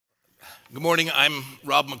Good morning. I'm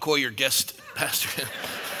Rob McCoy, your guest pastor.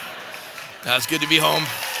 It's good to be home.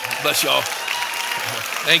 Bless y'all.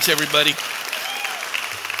 Thanks, everybody.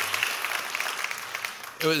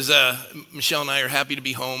 It was Michelle and I are happy to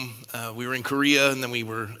be home. We were in Korea, and then we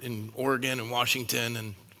were in Oregon and Washington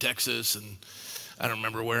and Texas, and I don't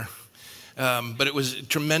remember where. But it was a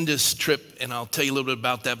tremendous trip, and I'll tell you a little bit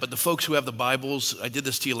about that. But the folks who have the Bibles, I did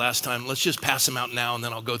this to you last time. Let's just pass them out now, and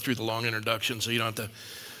then I'll go through the long introduction so you don't have to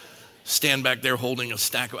stand back there holding a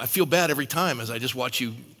stack. I feel bad every time as I just watch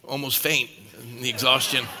you almost faint in the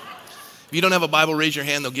exhaustion. If you don't have a Bible, raise your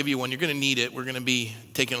hand. They'll give you one. You're going to need it. We're going to be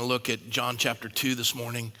taking a look at John chapter 2 this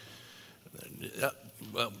morning.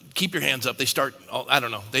 Well, keep your hands up. They start, I don't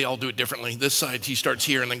know, they all do it differently. This side, he starts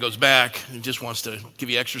here and then goes back and just wants to give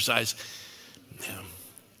you exercise. Yeah.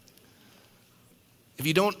 If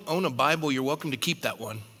you don't own a Bible, you're welcome to keep that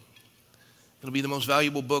one. It'll be the most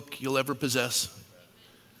valuable book you'll ever possess.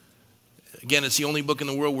 Again, it's the only book in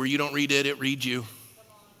the world where you don't read it, it reads you.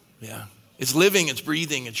 Yeah. It's living, it's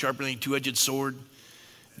breathing, it's sharpening a two-edged sword.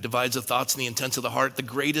 It divides the thoughts and the intents of the heart. The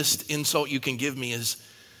greatest insult you can give me is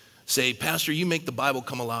say, Pastor, you make the Bible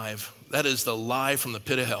come alive. That is the lie from the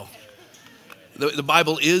pit of hell. The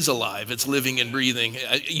Bible is alive. It's living and breathing.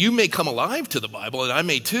 You may come alive to the Bible, and I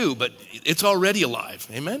may too, but it's already alive.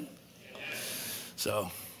 Amen? So,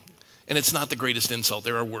 and it's not the greatest insult.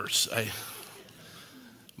 There are worse.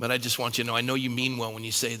 But I just want you to know, I know you mean well when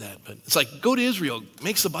you say that, but it's like, go to Israel,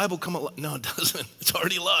 makes the Bible come alive. No, it doesn't. It's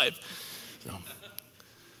already alive. So,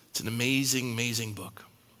 it's an amazing, amazing book.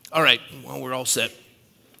 All right, well, we're all set.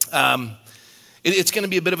 It's going to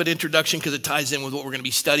be a bit of an introduction because it ties in with what we're going to be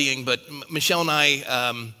studying, but Michelle and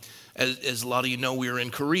I, as a lot of you know, we were in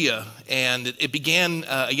Korea, and it began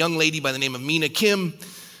a young lady by the name of Mina Kim,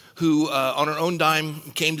 who on her own dime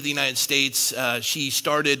came to the United States. She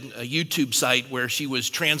started a YouTube site where she was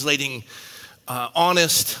translating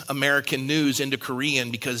honest American news into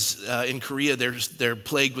Korean because in Korea they're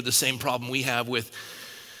plagued with the same problem we have with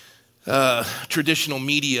traditional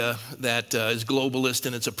media that is globalist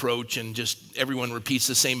in its approach, and just everyone repeats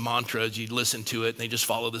the same mantra as you listen to it, and they just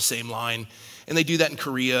follow the same line. And they do that in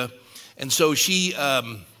Korea. And so she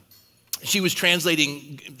was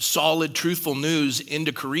translating solid, truthful news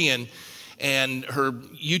into Korean, and her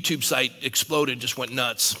YouTube site exploded, just went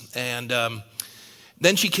nuts. And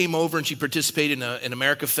then she came over and she participated in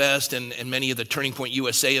America Fest and many of the Turning Point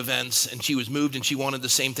USA events, and she was moved, and she wanted the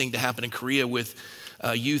same thing to happen in Korea with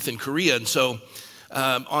youth in Korea. And so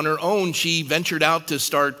on her own, she ventured out to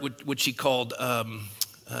start what she called, Build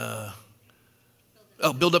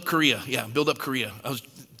Up Korea. Yeah, Build Up Korea. I was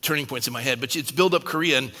turning points in my head, but it's Build Up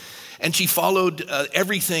Korea. And she followed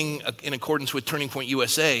everything in accordance with Turning Point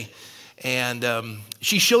USA. And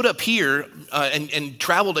she showed up here and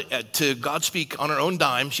traveled to Godspeak on her own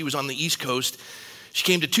dime. She was on the East Coast. She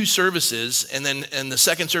came to 2 services. And then in the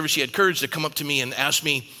second service, she had courage to come up to me and ask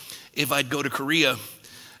me if I'd go to Korea.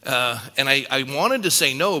 And I wanted to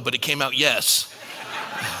say no, but it came out yes.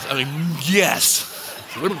 I mean, yes.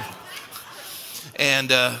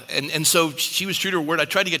 And so she was true to her word. I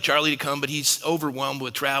tried to get Charlie to come, but he's overwhelmed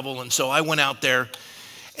with travel. And so I went out there.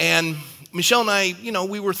 And Michelle and I,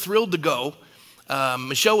 we were thrilled to go.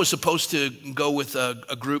 Michelle was supposed to go with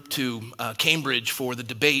a group to Cambridge for the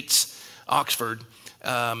debates, Oxford.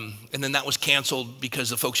 And then that was canceled because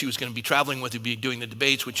the folks she was going to be traveling with would be doing the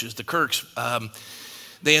debates, which is the Kirks.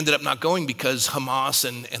 They ended up not going because Hamas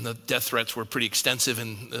and the death threats were pretty extensive.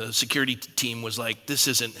 And the security team was like, this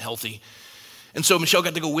isn't healthy. And so Michelle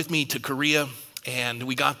got to go with me to Korea, and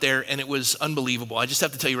we got there, and it was unbelievable. I just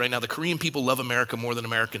have to tell you right now, the Korean people love America more than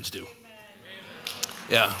Americans do.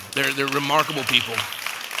 Yeah, they're remarkable people.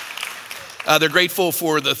 They're grateful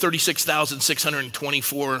for the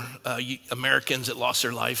 36,624 Americans that lost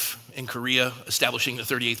their life in Korea, establishing the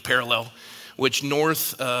 38th parallel, which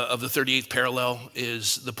north of the 38th parallel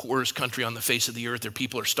is the poorest country on the face of the earth. Their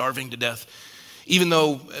people are starving to death. Even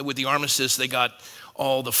though with the armistice, they got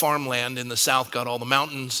all the farmland, and the South got all the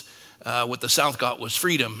mountains. What the South got was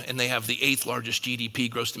freedom, and they have the 8th largest GDP,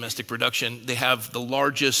 gross domestic production. They have the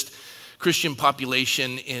largest Christian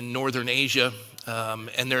population in Northern Asia,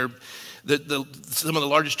 and they're some of the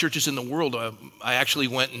largest churches in the world. I actually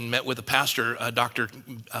went and met with a pastor, Dr.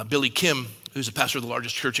 Billy Kim, who's a pastor of the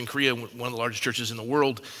largest church in Korea, one of the largest churches in the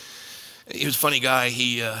world. He was a funny guy.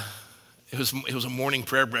 It was a morning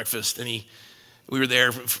prayer breakfast, and we were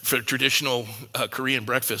there for traditional Korean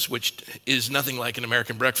breakfast, which is nothing like an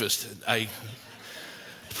American breakfast.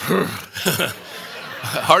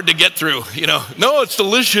 Hard to get through, No, it's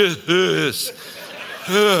delicious.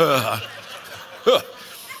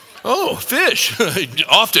 Oh, fish.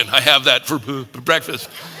 Often I have that for breakfast.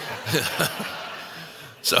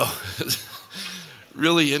 So,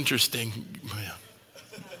 really interesting.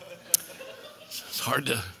 It's hard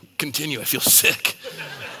to continue. I feel sick.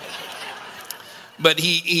 But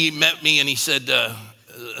he met me and he said,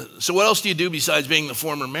 so what else do you do besides being the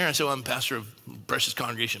former mayor? I said, well, I'm pastor of Precious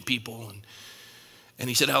Congregation of People. And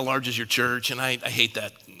he said, how large is your church? And I hate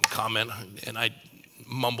that comment. And I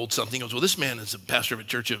mumbled something. He goes, well, this man is a pastor of a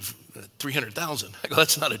church of 300,000. I go,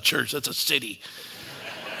 that's not a church, that's a city.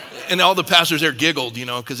 And all the pastors there giggled,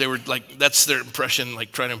 because they were like, that's their impression,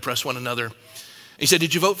 like trying to impress one another. And he said,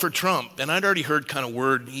 did you vote for Trump? And I'd already heard kind of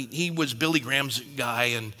word. He was Billy Graham's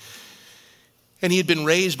guy, and he had been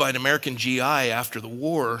raised by an American GI after the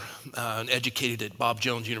war, and educated at Bob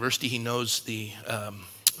Jones University. He knows the,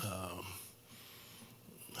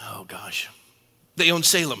 they own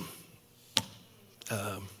Salem.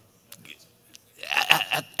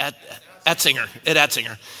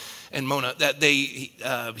 Atzinger and Mona.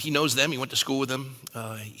 He knows them. He went to school with them.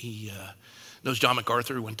 He knows John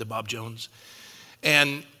MacArthur, who went to Bob Jones.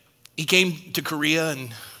 And he came to Korea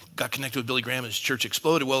and got connected with Billy Graham. His church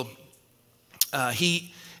exploded. Well,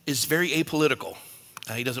 he is very apolitical.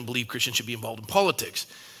 He doesn't believe Christians should be involved in politics.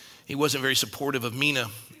 He wasn't very supportive of Mina.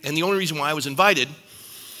 And the only reason why I was invited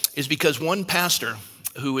is because one pastor,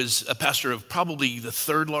 who is a pastor of probably the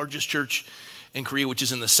third largest church in Korea, which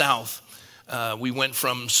is in the south. We went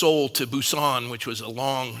from Seoul to Busan, which was a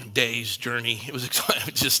long day's journey. It was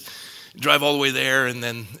just drive all the way there, and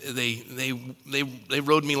then they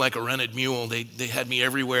rode me like a rented mule. They had me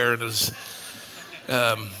everywhere. And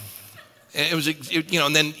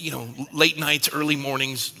and then late nights, early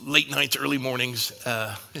mornings.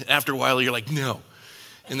 After a while, you're like, no,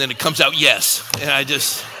 and then it comes out yes, and I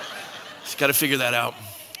just got to figure that out.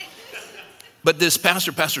 But this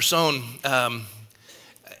Pastor Sohn,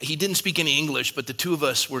 he didn't speak any English, but the two of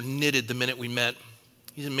us were knitted the minute we met.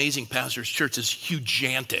 He's an amazing pastor. His church is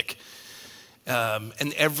hugantic.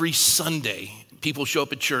 And every Sunday, people show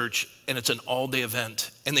up at church, and it's an all-day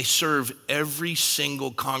event, and they serve every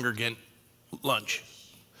single congregant lunch.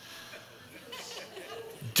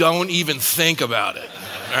 Don't even think about it,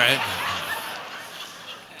 all right?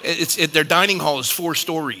 Their dining hall is 4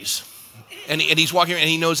 stories. And he's walking around and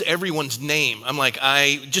he knows everyone's name. I'm like,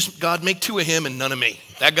 God, make 2 of him and none of me.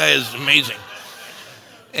 That guy is amazing.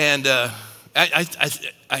 And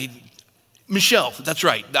Michelle, that's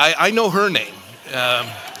right. I know her name.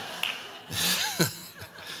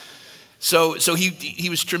 So he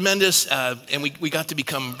was tremendous, and we got to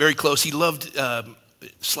become very close. He loved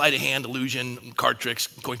sleight of hand, illusion, card tricks,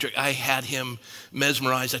 coin trick. I had him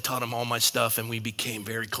mesmerized. I taught him all my stuff, and we became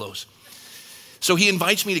very close. So he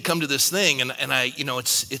invites me to come to this thing, and I,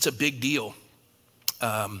 it's a big deal.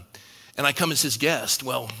 And I come as his guest.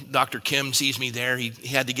 Well, Dr. Kim sees me there. He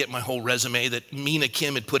had to get my whole resume that Mina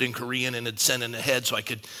Kim had put in Korean and had sent in ahead so I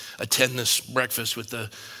could attend this breakfast with the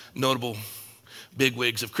notable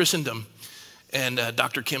bigwigs of Christendom. And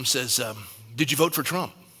Dr. Kim says, did you vote for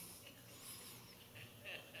Trump?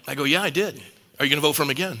 I go, yeah, I did. Are you going to vote for him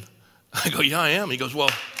again? I go, yeah, I am. He goes, well,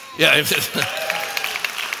 yeah.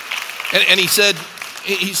 And he said,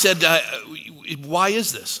 why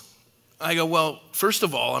is this? I go, well, first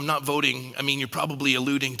of all, I'm not voting. I mean, you're probably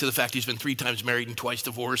alluding to the fact he's been 3 times married and twice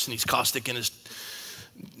divorced, and he's caustic in his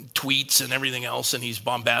tweets and everything else, and he's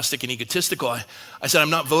bombastic and egotistical. I said, I'm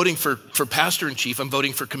not voting for pastor-in-chief. I'm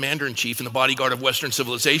voting for commander-in-chief in the bodyguard of Western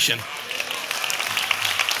civilization.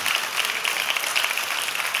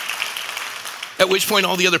 At which point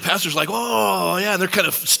all the other pastors are like, oh, yeah, and they're kind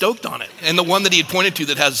of stoked on it. And the one that he had pointed to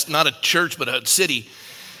that has not a church but a city,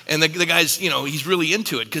 and the guy's, he's really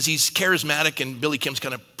into it because he's charismatic, and Billy Kim's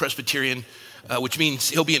kind of Presbyterian, which means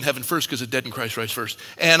he'll be in heaven first because the dead in Christ rise first.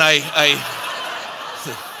 And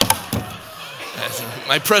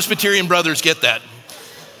my Presbyterian brothers get that.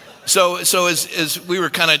 So as we were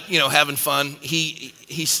kind of, having fun,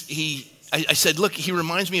 I said, look, he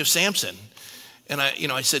reminds me of Samson. And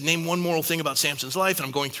I said, name one moral thing about Samson's life. And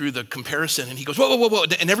I'm going through the comparison. And he goes, whoa.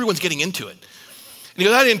 And everyone's getting into it. And he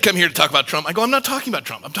goes, I didn't come here to talk about Trump. I go, I'm not talking about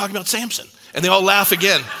Trump. I'm talking about Samson. And they all laugh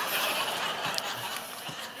again.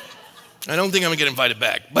 I don't think I'm going to get invited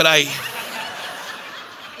back. But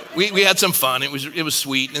we had some fun. It was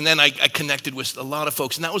sweet. And then I connected with a lot of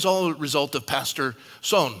folks. And that was all a result of Pastor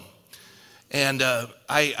Sohn. And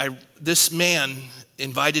this man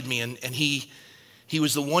invited me. And he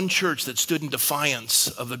was the one church that stood in defiance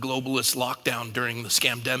of the globalist lockdown during the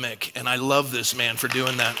scamdemic. And I love this man for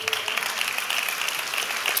doing that.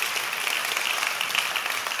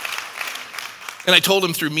 And I told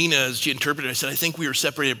him through Mina, as she interpreted, I said, I think we were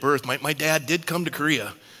separated at birth. My dad did come to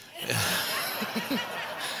Korea,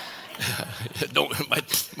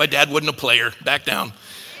 My dad wasn't a player. Back down.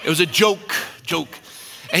 It was a joke.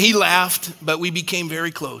 And he laughed, but we became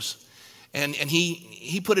very close. And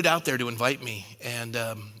he put it out there to invite me. And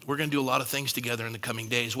we're going to do a lot of things together in the coming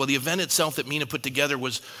days. Well, the event itself that Mina put together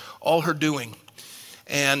was all her doing.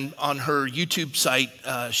 And on her YouTube site,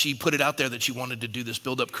 she put it out there that she wanted to do this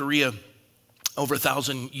Build Up Korea. Over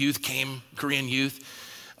 1,000 youth came, Korean youth.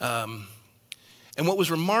 And what was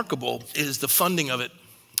remarkable is the funding of it.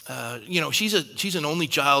 She's an only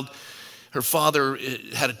child. Her father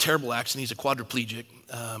had a terrible accident. He's a quadriplegic.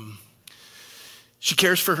 She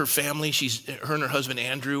cares for her family. Her and her husband,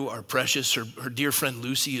 Andrew, are precious. Her dear friend,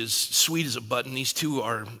 Lucy, is sweet as a button. These two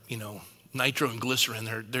are, nitro and glycerin.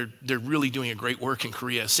 They're really doing a great work in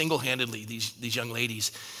Korea, single-handedly, these young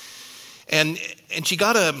ladies. And she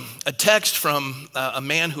got a text from a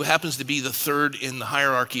man who happens to be the third in the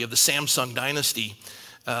hierarchy of the Samsung dynasty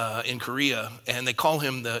in Korea. And they call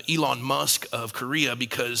him the Elon Musk of Korea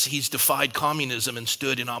because he's defied communism and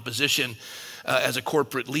stood in opposition as a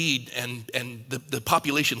corporate lead. And the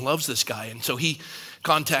population loves this guy. And so he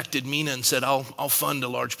contacted Mina and said, I'll fund a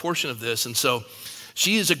large portion of this. And so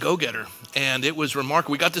she is a go-getter. And it was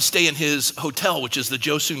remarkable. We got to stay in his hotel, which is the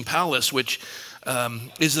Joseon Palace, which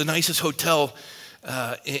is the nicest hotel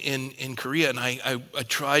in Korea. And I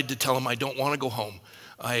tried to tell him I don't want to go home.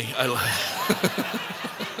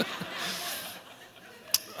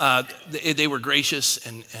 They were gracious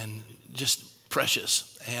and just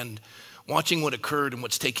precious. And watching what occurred and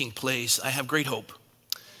what's taking place, I have great hope.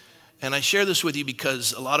 And I share this with you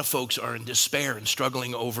because a lot of folks are in despair and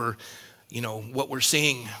struggling over, what we're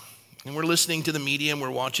seeing. And we're listening to the media and we're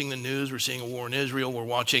watching the news. We're seeing a war in Israel.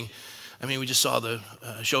 We just saw the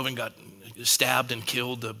Chauvin got stabbed and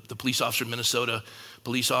killed. The police officer in Minnesota,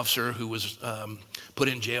 police officer who was put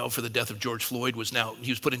in jail for the death of George Floyd,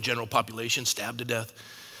 he was put in general population, stabbed to death.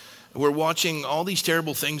 We're watching all these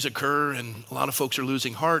terrible things occur, and a lot of folks are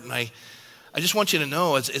losing heart. And I just want you to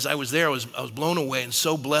know, as I was there, I was blown away and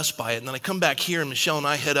so blessed by it. And then I come back here, and Michelle and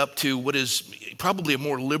I head up to what is probably a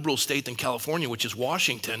more liberal state than California, which is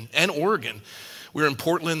Washington and Oregon. We were in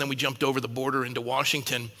Portland, then we jumped over the border into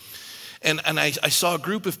Washington. And I saw a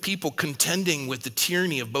group of people contending with the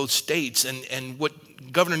tyranny of both states and what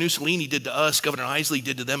Governor Mussolini did to us, Governor Isley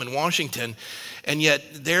did to them in Washington. And yet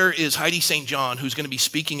there is Heidi St. John, who's going to be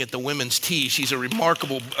speaking at the Women's Tea. She's a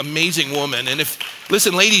remarkable, amazing woman. And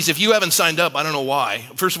listen, ladies, if you haven't signed up, I don't know why.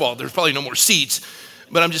 First of all, there's probably no more seats.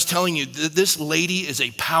 But I'm just telling you, this lady is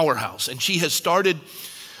a powerhouse. And she has started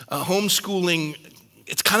homeschooling.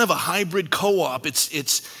 It's kind of a hybrid co-op.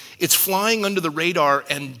 It's flying under the radar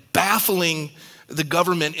and baffling the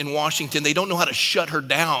government in Washington. They don't know how to shut her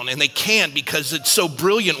down, and they can't because it's so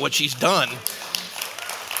brilliant what she's done.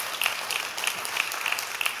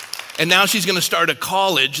 And now she's going to start a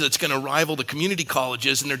college that's going to rival the community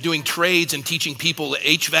colleges, and they're doing trades and teaching people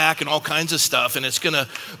HVAC and all kinds of stuff, and it's going to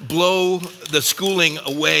blow the schooling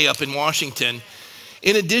away up in Washington.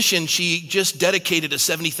 In addition, she just dedicated a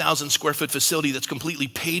 70,000 square foot facility that's completely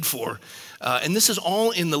paid for. And this is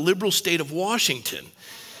all in the liberal state of Washington.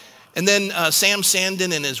 And then Sam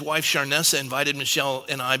Sandin and his wife Sharnessa invited Michelle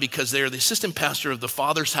and I because they're the assistant pastor of the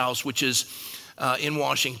Father's House, which is in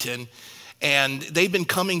Washington. And they've been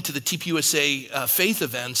coming to the TPUSA faith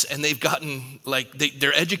events, and they've gotten,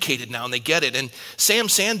 they're educated now and they get it. And Sam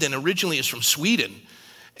Sandin originally is from Sweden,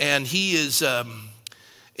 and he is...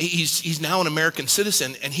 He's now an American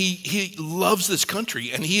citizen, and he loves this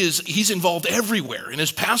country, and he's involved everywhere. And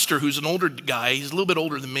his pastor, who's an older guy, he's a little bit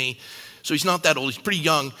older than me, so he's not that old. He's pretty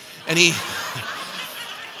young, and I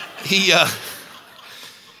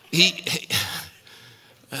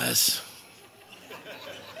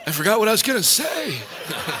forgot what I was gonna say.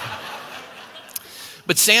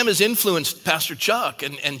 But Sam has influenced Pastor Chuck,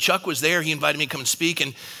 and Chuck was there. He invited me to come and speak,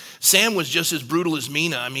 and Sam was just as brutal as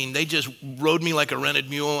Mina. They just rode me like a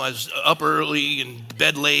rented mule. I was up early and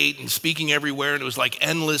bed late and speaking everywhere, and it was like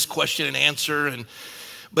endless question and answer.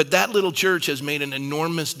 But that little church has made an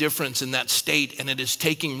enormous difference in that state, and it is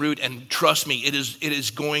taking root. And trust me, it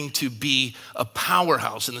is going to be a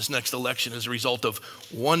powerhouse in this next election as a result of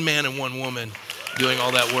one man and one woman doing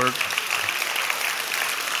all that work.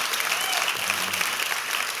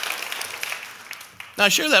 Now, I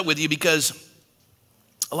share that with you because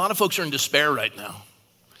a lot of folks are in despair right now.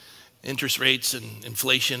 Interest rates and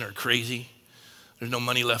inflation are crazy. There's no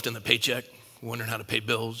money left in the paycheck. We're wondering how to pay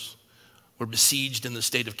bills. We're besieged in the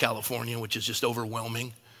state of California, which is just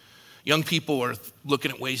overwhelming. Young people are looking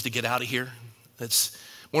at ways to get out of here.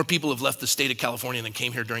 More people have left the state of California than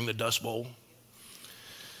came here during the Dust Bowl.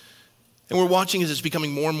 And we're watching as it's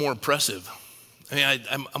becoming more and more oppressive. I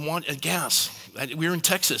mean, I'm wanting gas. We were in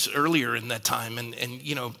Texas earlier in that time, and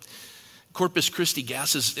you know, Corpus Christi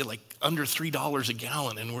gas is like under $3 a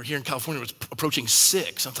gallon, and we're here in California, it's approaching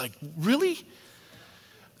 $6. I was like, really?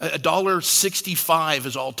 $1.65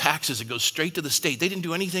 is all taxes. It goes straight to the state. They didn't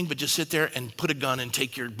do anything but just sit there and put a gun and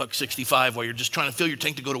take your $1.65 while you're just trying to fill your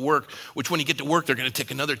tank to go to work, which when you get to work, they're going to take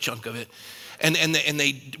another chunk of it. And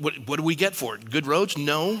they what do we get for it? Good roads?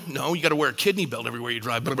 No, you got to wear a kidney belt everywhere you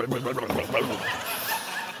drive.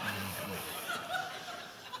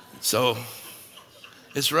 So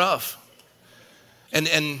it's rough. And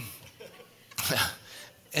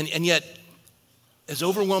yet, as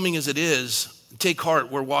overwhelming as it is, take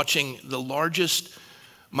heart, we're watching the largest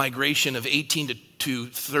migration of 18 to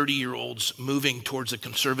 30-year-olds moving towards a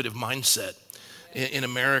conservative mindset in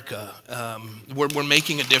America. We're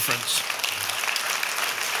making a difference.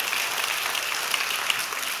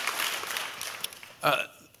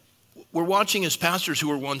 We're watching as pastors who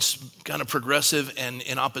were once kind of progressive and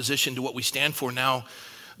in opposition to what we stand for. Now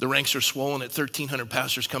the ranks are swollen at 1,300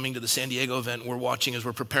 pastors coming to the San Diego event. We're watching as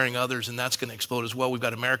we're preparing others, and that's going to explode as well. We've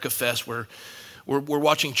got America Fest where we're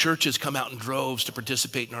watching churches come out in droves to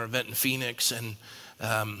participate in our event in Phoenix. And,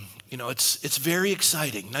 you know, it's very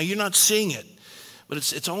exciting. Now you're not seeing it, but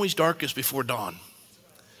it's always darkest before dawn.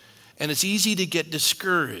 And it's easy to get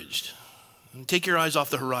discouraged. And take your eyes off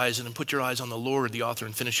the horizon and put your eyes on the Lord, the author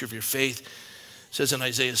and finisher of your faith. It says in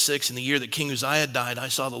Isaiah 6, in the year that King Uzziah died, I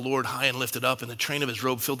saw the Lord high and lifted up, and the train of his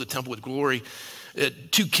robe filled the temple with glory.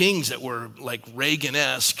 Two kings that were like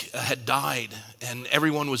Reagan-esque had died, and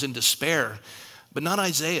everyone was in despair. But not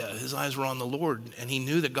Isaiah. His eyes were on the Lord, and he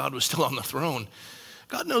knew that God was still on the throne.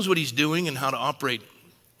 God knows what he's doing and how to operate.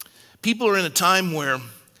 People are in a time where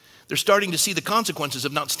they're starting to see the consequences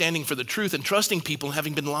of not standing for the truth and trusting people and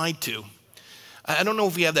having been lied to. I don't know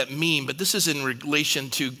if we have that meme, but this is in relation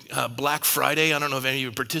to Black Friday. I don't know if any of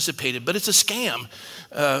you participated, but it's a scam.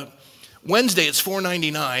 Wednesday, it's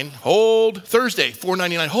 $4.99. Hold. Thursday,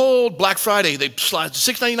 $4.99. Hold. Black Friday, they slide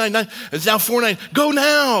 $6.99. It's now $4.99. Go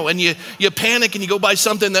now. And you panic and you go buy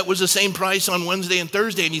something that was the same price on Wednesday and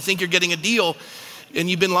Thursday, and you think you're getting a deal, and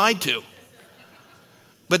you've been lied to.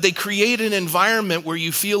 But they create an environment where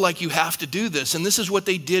you feel like you have to do this. And this is what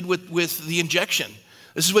they did with the injection.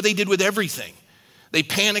 This is what they did with everything. They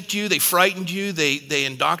panicked you, they frightened you, they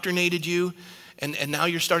indoctrinated you, and now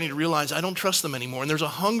you're starting to realize, I don't trust them anymore. And there's a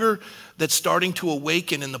hunger that's starting to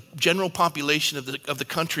awaken in the general population of the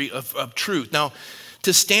country of truth. Now,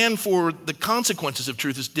 to stand for the consequences of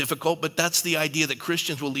truth is difficult, but that's the idea that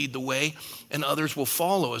Christians will lead the way and others will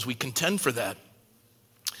follow as we contend for that.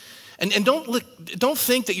 And don't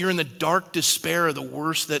think that you're in the dark despair of the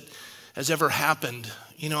worst that has ever happened.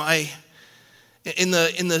 You know, in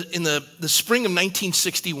the spring of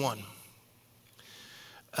 1961,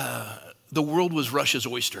 the world was Russia's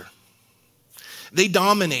oyster. They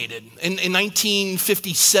dominated. In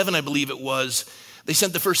 1957, I believe it was, they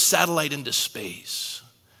sent the first satellite into space,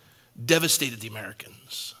 devastated the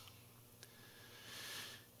Americans.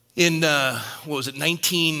 In,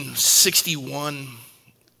 1961,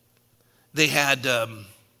 they had a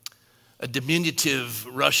diminutive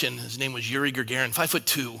Russian, his name was Yuri Gagarin,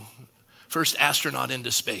 5'2", first astronaut into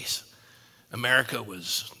space. America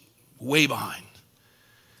was way behind.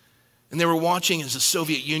 And they were watching as the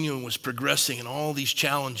Soviet Union was progressing in all these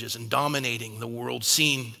challenges and dominating the world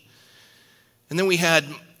scene. And then we had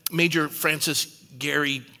Major Francis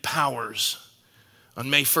Gary Powers on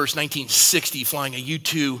May 1st, 1960, flying a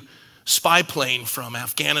U-2 spy plane from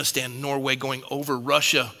Afghanistan, Norway, going over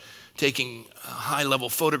Russia, taking high-level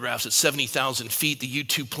photographs at 70,000 feet. The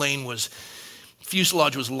U-2 plane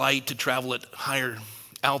fuselage was light to travel at higher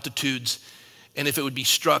altitudes, and if it would be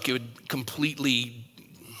struck, it would completely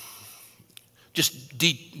just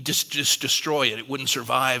destroy it. It wouldn't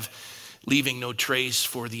survive, leaving no trace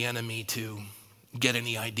for the enemy to get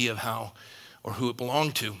any idea of how or who it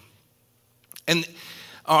belonged to. And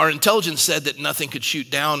our intelligence said that nothing could shoot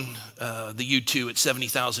down the U-2 at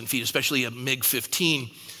 70,000 feet, especially a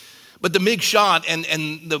MiG-15. But the MiG shot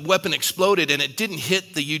and the weapon exploded, and it didn't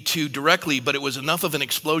hit the U-2 directly, but it was enough of an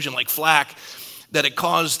explosion like flak that it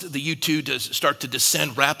caused the U-2 to start to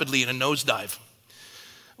descend rapidly in a nosedive.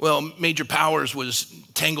 Well, Major Powers was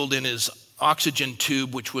tangled in his oxygen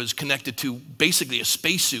tube, which was connected to basically a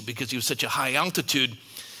spacesuit because he was such a high altitude.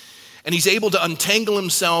 And he's able to untangle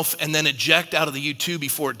himself and then eject out of the U-2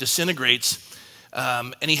 before it disintegrates.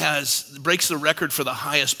 And he breaks the record for the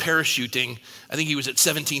highest parachuting. I think he was at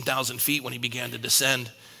 17,000 feet when he began to descend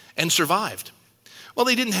and survived. Well,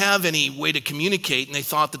 they didn't have any way to communicate, and they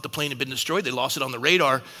thought that the plane had been destroyed. They lost it on the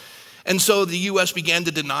radar. And so the U.S. began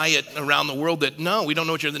to deny it around the world that, no, we don't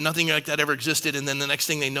know that nothing like that ever existed. And then the next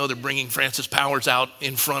thing they know, they're bringing Francis Powers out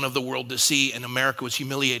in front of the world to see, and America was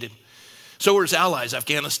humiliated. So were its allies,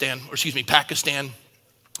 Pakistan,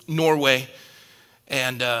 Norway.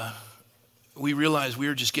 And we realized we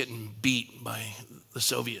were just getting beat by the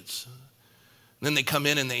Soviets. And then they come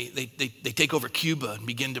in and they take over Cuba and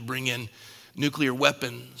begin to bring in nuclear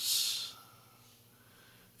weapons.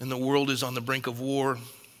 And the world is on the brink of war.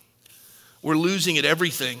 We're losing at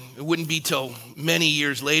everything. It wouldn't be till many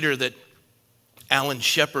years later that Alan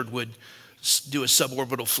Shepard would do a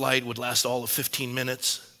suborbital flight, would last all of 15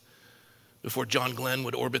 minutes before John Glenn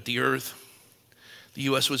would orbit the Earth. The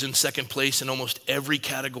U.S. was in second place in almost every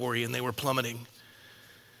category, and they were plummeting.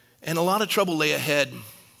 And a lot of trouble lay ahead.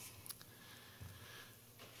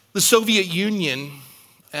 The Soviet Union,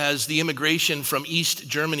 as the immigration from East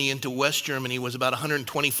Germany into West Germany was about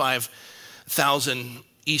 125,000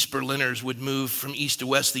 East Berliners would move from east to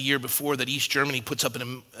west the year before that. East Germany puts up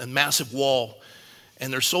a massive wall,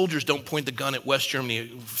 and their soldiers don't point the gun at West Germany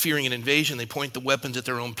fearing an invasion. They point the weapons at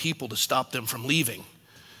their own people to stop them from leaving.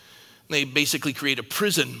 They basically create a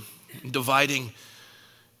prison dividing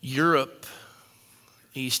Europe,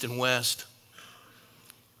 east and west.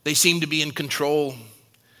 They seem to be in control.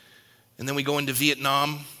 And then we go into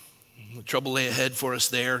Vietnam. The trouble lay ahead for us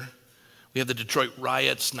there. We have the Detroit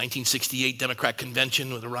riots, 1968 Democrat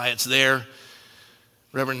Convention with the riots there.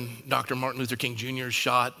 Reverend Dr. Martin Luther King Jr. is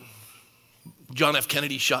shot. John F.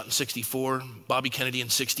 Kennedy shot in 64. Bobby Kennedy in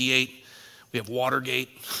 68. We have Watergate.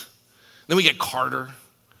 Then we get Carter.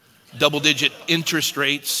 Double-digit interest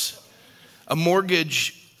rates. A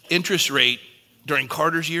mortgage interest rate during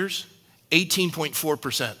Carter's years,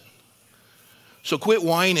 18.4%. So quit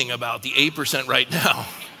whining about the 8% right now.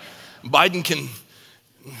 Biden can...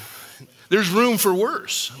 There's room for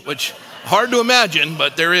worse, which hard to imagine,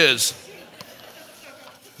 but there is.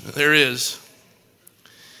 There is.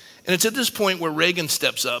 And it's at this point where Reagan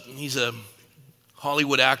steps up. He's a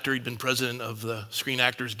Hollywood actor. He'd been president of the Screen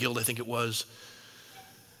Actors Guild, I think it was.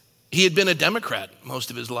 He had been a Democrat most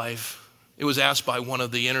of his life. It was asked by one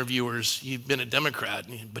of the interviewers, you've been a Democrat,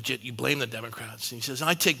 but yet you blame the Democrats. And he says,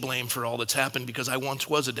 I take blame for all that's happened because I once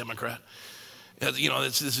was a Democrat. You know,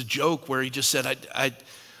 this is a joke where he just said, I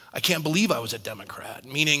can't believe I was a Democrat,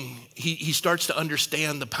 meaning he starts to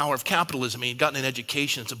understand the power of capitalism. He'd gotten an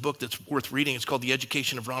education. It's a book that's worth reading. It's called The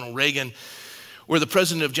Education of Ronald Reagan, where the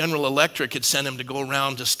president of General Electric had sent him to go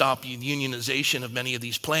around to stop the unionization of many of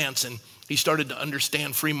these plants. And he started to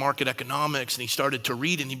understand free market economics, and he started to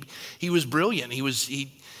read, and he was brilliant.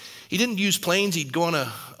 He didn't use planes. He'd go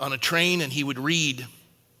on a train, and he would read,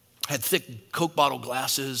 had thick Coke bottle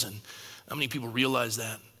glasses, and how many people realize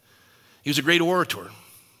that? He was a great orator.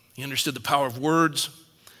 He understood the power of words,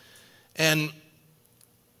 and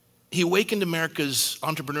he awakened America's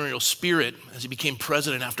entrepreneurial spirit as he became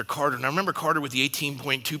president after Carter. And I remember Carter with the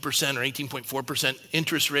 18.2% or 18.4%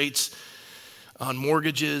 interest rates on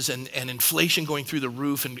mortgages and inflation going through the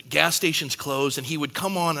roof and gas stations closed. And he would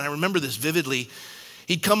come on, and I remember this vividly,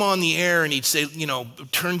 he'd come on the air and he'd say, you know,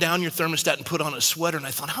 turn down your thermostat and put on a sweater. And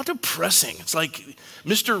I thought, how depressing. It's like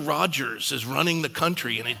Mr. Rogers is running the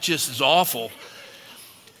country, and it just is awful.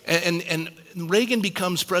 And Reagan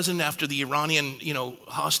becomes president after the Iranian,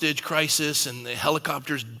 hostage crisis and the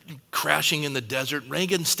helicopters crashing in the desert.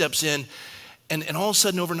 Reagan steps in, and all of a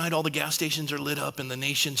sudden, overnight, all the gas stations are lit up, and the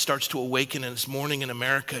nation starts to awaken, and it's morning in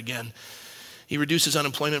America again. He reduces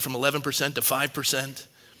unemployment from 11% to 5%.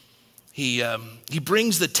 He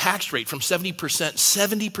brings the tax rate from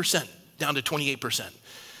 70% down to 28%.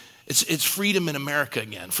 It's freedom in America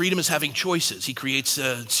again. Freedom is having choices. He creates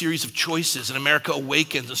a series of choices, and America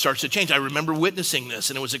awakens and starts to change. I remember witnessing this,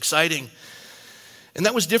 and it was exciting. And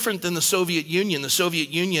that was different than the Soviet Union. The Soviet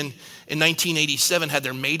Union in 1987 had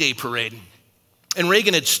their May Day parade. And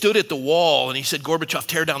Reagan had stood at the wall, and he said, Gorbachev,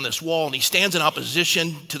 tear down this wall. And he stands in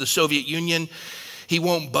opposition to the Soviet Union. He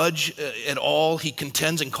won't budge at all. He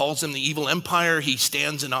contends and calls them the evil empire. He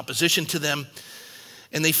stands in opposition to them.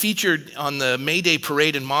 And they featured on the May Day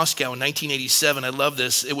parade in Moscow in 1987, I love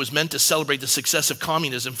this, it was meant to celebrate the success of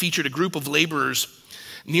communism, featured a group of laborers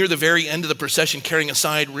near the very end of the procession carrying a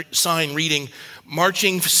sign reading,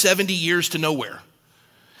 marching 70 years to nowhere.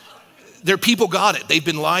 Their people got it. They've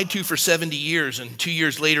been lied to for 70 years. And 2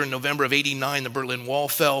 years later, in November of '89, the Berlin Wall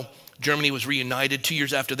fell. Germany was reunited. 2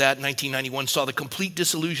 years after that, 1991, saw the complete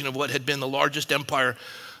dissolution of what had been the largest empire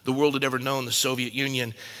the world had ever known, the Soviet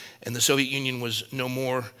Union. And the Soviet Union was no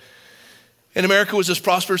more. And America was as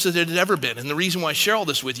prosperous as it had ever been. And the reason why I share all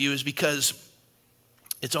this with you is because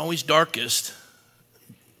it's always darkest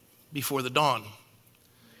before the dawn.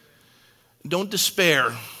 Don't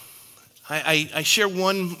despair I share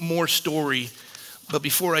one more story, but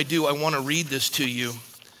before I do, I want to read this to you.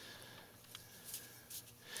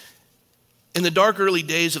 In the dark early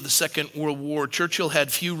days of the Second World War, Churchill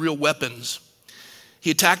had few real weapons.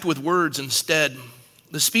 He attacked with words instead.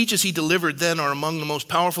 The speeches he delivered then are among the most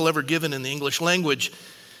powerful ever given in the English language.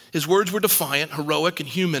 His words were defiant, heroic, and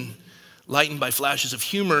human. Lightened by flashes of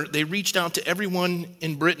humor, they reached out to everyone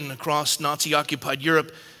in Britain, across Nazi-occupied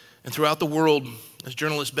Europe, and throughout the world. As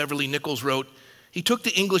journalist Beverly Nichols wrote, he took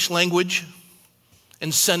the English language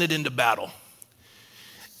and sent it into battle.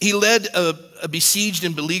 He led a besieged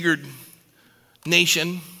and beleaguered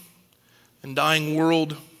nation and dying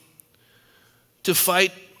world to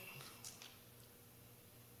fight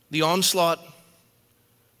the onslaught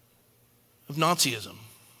of Nazism.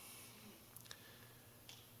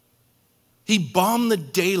 He bombed the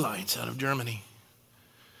daylights out of Germany.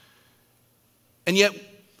 And yet,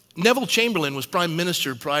 Neville Chamberlain was prime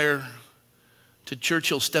minister prior to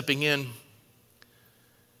Churchill stepping in.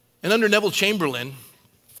 And under Neville Chamberlain,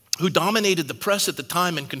 who dominated the press at the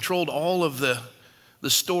time and controlled all of the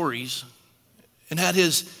stories, and had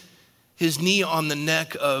his knee on the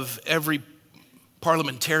neck of every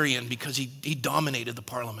parliamentarian because he dominated the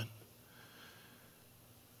parliament.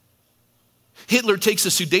 Hitler takes the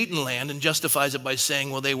Sudetenland and justifies it by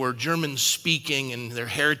saying, well, they were German-speaking and their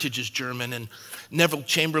heritage is German. And Neville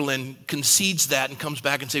Chamberlain concedes that and comes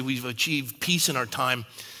back and says, we've achieved peace in our time.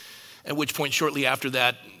 At which point, shortly after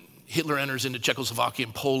that, Hitler enters into Czechoslovakia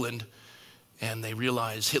and Poland, and they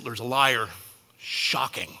realize Hitler's a liar.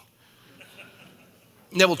 Shocking.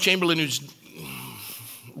 Neville Chamberlain, who's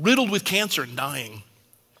riddled with cancer and dying,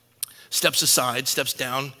 steps aside, steps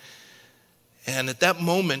down. And at that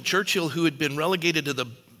moment, Churchill, who had been relegated to the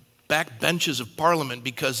back benches of Parliament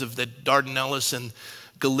because of the Dardanelles and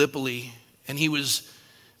Gallipoli, and he was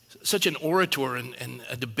such an orator and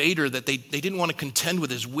a debater that they didn't want to contend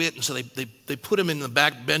with his wit, and so they put him in the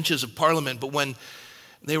back benches of Parliament. But when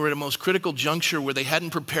they were at a most critical juncture where they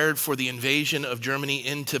hadn't prepared for the invasion of Germany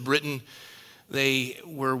into Britain, they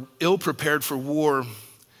were ill prepared for war.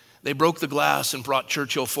 They broke the glass and brought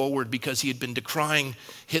Churchill forward because he had been decrying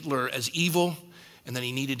Hitler as evil and that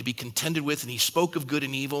he needed to be contended with, and he spoke of good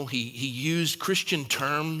and evil. He used Christian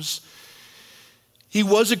terms. He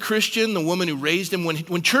was a Christian, the woman who raised him.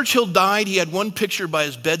 When Churchill died, he had one picture by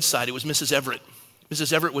his bedside. It was Mrs. Everett.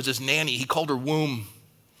 Mrs. Everett was his nanny. He called her womb.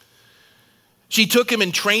 She took him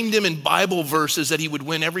and trained him in Bible verses that he would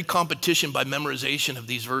win every competition by memorization of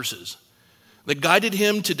these verses, that guided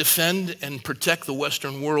him to defend and protect the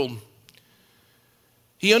Western world.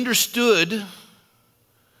 He understood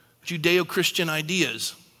Judeo-Christian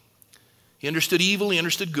ideas. He understood evil, he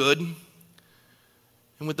understood good.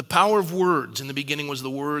 And with the power of words, in the beginning was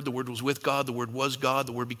the Word was with God, the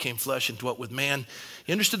Word became flesh and dwelt with man.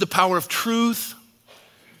 He understood the power of truth,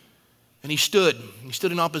 and he stood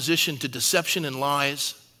in opposition to deception and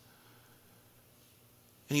lies.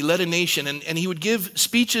 And he led a nation, and he would give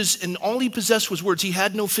speeches, and all he possessed was words. He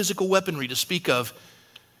had no physical weaponry to speak of,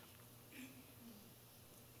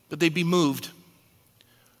 but they'd be moved.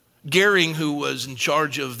 Goering, who was in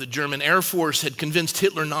charge of the German Air Force, had convinced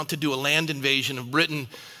Hitler not to do a land invasion of Britain,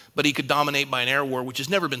 but he could dominate by an air war, which has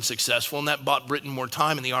never been successful, and that bought Britain more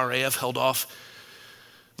time, and the RAF held off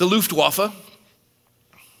the Luftwaffe.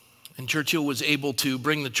 And Churchill was able to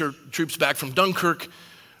bring the troops back from Dunkirk,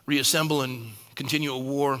 reassemble and continue a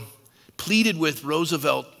war, pleaded with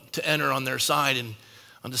Roosevelt to enter on their side. And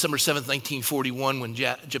on December 7th, 1941, when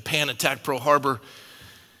Japan attacked Pearl Harbor,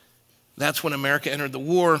 that's when America entered the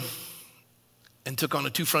war and took on a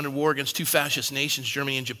two-fronted war against two fascist nations,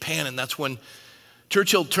 Germany and Japan. And that's when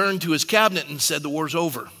Churchill turned to his cabinet and said, the war's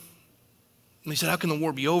over. And they said, how can the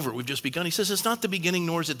war be over? We've just begun. He says, it's not the beginning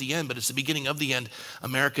nor is it the end, but it's the beginning of the end.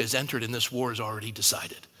 America has entered and this war is already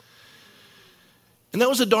decided. And that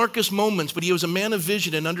was the darkest moments, but he was a man of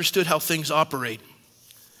vision and understood how things operate.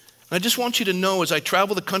 And I just want you to know, as I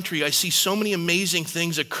travel the country, I see so many amazing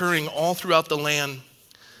things occurring all throughout the land.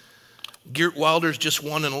 Geert Wilders just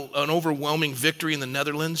won an overwhelming victory in the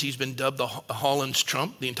Netherlands. He's been dubbed the Holland's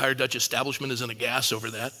Trump. The entire Dutch establishment is in a gas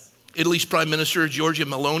over that. Italy's Prime Minister, Giorgia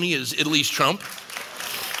Meloni, is Italy's Trump.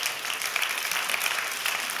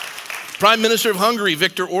 Prime Minister of Hungary,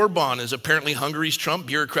 Viktor Orban, is apparently Hungary's Trump.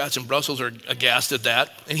 Bureaucrats in Brussels are aghast at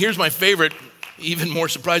that. And here's my favorite, even more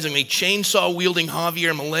surprisingly, chainsaw-wielding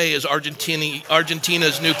Javier Milei is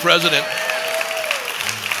Argentina's new president.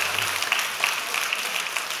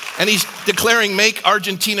 And he's declaring, make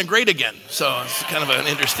Argentina great again. So it's kind of an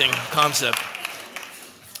interesting concept.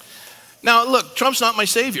 Now, look, Trump's not my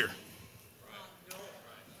savior.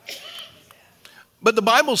 But the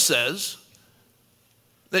Bible says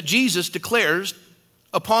that Jesus declares,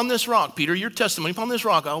 upon this rock, Peter, your testimony, upon this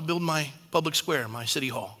rock I'll build my public square, my city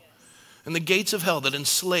hall. And the gates of hell that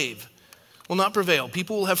enslave will not prevail.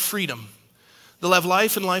 People will have freedom. They'll have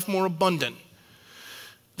life and life more abundant.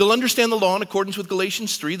 They'll understand the law in accordance with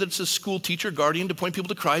Galatians 3, that it's a school teacher, guardian to point people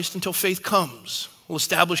to Christ until faith comes. We'll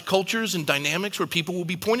establish cultures and dynamics where people will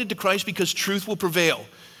be pointed to Christ because truth will prevail.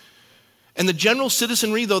 And the general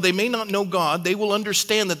citizenry, though they may not know God, they will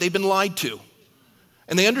understand that they've been lied to.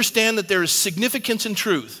 And they understand that there is significance in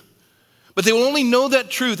truth. But they will only know that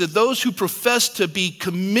truth that those who profess to be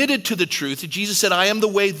committed to the truth. Jesus said, I am the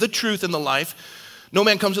way, the truth, and the life. No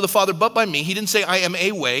man comes to the Father but by me. He didn't say, I am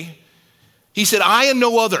a way. He said, I and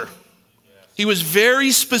no other. He was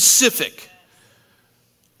very specific.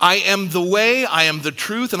 I am the way, I am the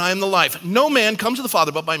truth, and I am the life. No man comes to the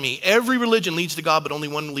Father but by me. Every religion leads to God, but only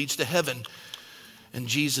one leads to heaven. And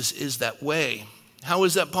Jesus is that way. How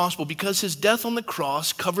is that possible? Because his death on the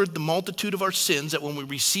cross covered the multitude of our sins, that when we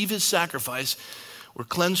receive his sacrifice, we're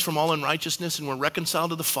cleansed from all unrighteousness and we're reconciled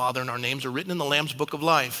to the Father, and our names are written in the Lamb's book of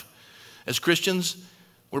life. As Christians,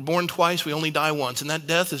 we're born twice, we only die once. And that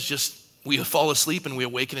death is just, we fall asleep and we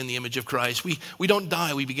awaken in the image of Christ. We don't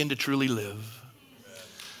die, we begin to truly live.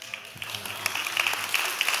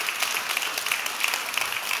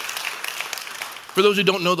 For those who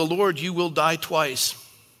don't know the Lord, you will die twice,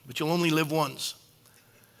 but you'll only live once.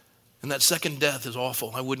 And that second death is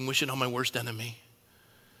awful. I wouldn't wish it on my worst enemy.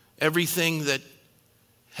 Everything that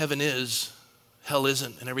heaven is, hell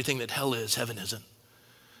isn't. And everything that hell is, heaven isn't.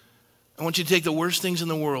 I want you to take the worst things in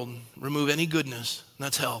the world, remove any goodness, and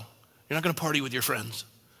that's hell. You're not going to party with your friends.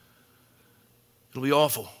 It'll be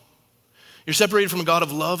awful. You're separated from a God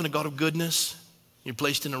of love and a God of goodness. You're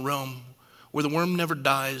placed in a realm where the worm never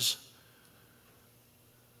dies.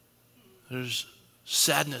 There's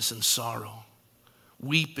sadness and sorrow,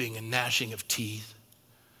 weeping and gnashing of teeth.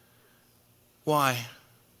 Why?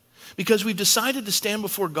 Because we've decided to stand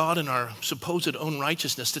before God in our supposed own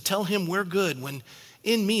righteousness, to tell him we're good, when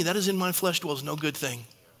in me, that is in my flesh, dwells no good thing.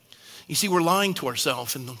 You see, we're lying to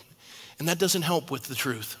ourselves, and that doesn't help with the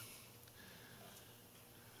truth.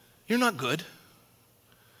 You're not good.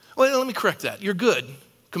 Well, let me correct that. You're good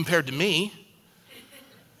compared to me,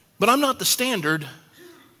 but I'm not the standard.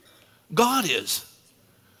 God is.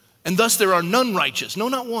 And thus there are none righteous. No,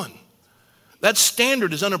 not one. That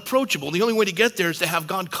standard is unapproachable. The only way to get there is to have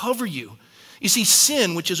God cover you. You see,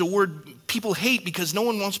 sin, which is a word people hate because no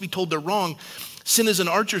one wants to be told they're wrong. Sin is an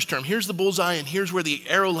archer's term. Here's the bullseye and here's where the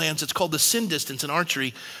arrow lands. It's called the sin distance in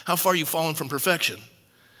archery, how far you've fallen from perfection.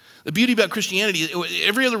 The beauty about Christianity,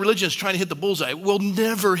 every other religion is trying to hit the bullseye. We'll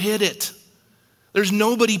never hit it. There's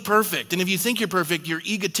nobody perfect. And if you think you're perfect, you're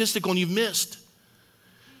egotistical and you've missed.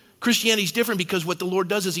 Christianity is different because what the Lord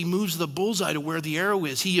does is he moves the bullseye to where the arrow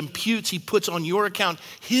is. He imputes, he puts on your account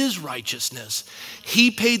his righteousness.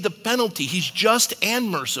 He paid the penalty. He's just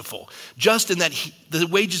and merciful. Just in that the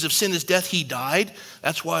wages of sin is death, he died.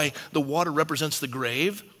 That's why the water represents the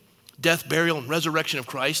grave, death, burial, and resurrection of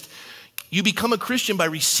Christ. You become a Christian by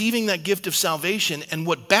receiving that gift of salvation, and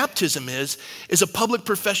what baptism is a public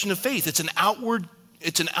profession of faith. It's an outward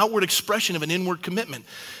expression of an inward commitment.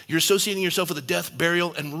 You're associating yourself with the death,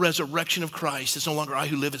 burial, and resurrection of Christ. It's no longer I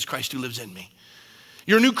who live, it's Christ who lives in me.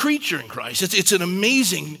 You're a new creature in Christ. It's an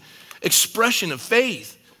amazing expression of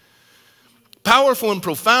faith. Powerful and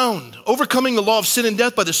profound. Overcoming the law of sin and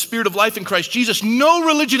death by the Spirit of life in Christ Jesus. No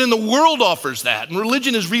religion in the world offers that. And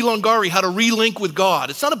religion is relongari, how to relink with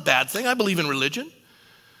God. It's not a bad thing. I believe in religion.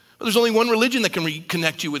 But there's only one religion that can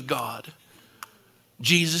reconnect you with God.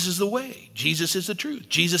 Jesus is the way. Jesus is the truth.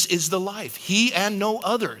 Jesus is the life. He and no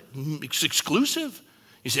other. It's exclusive.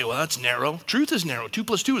 You say, well, that's narrow. Truth is narrow. 2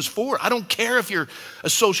 + 2 is 4. I don't care if you're a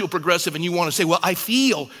social progressive and you want to say, well, I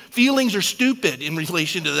feel. Feelings are stupid in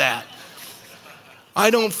relation to that. I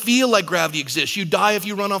don't feel like gravity exists. You die if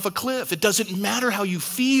you run off a cliff. It doesn't matter how you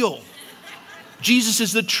feel. Jesus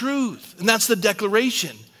is the truth. And that's the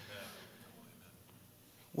declaration.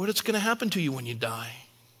 What's going to happen to you when you die?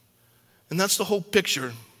 And that's the whole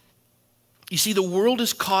picture. You see, the world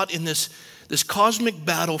is caught in this cosmic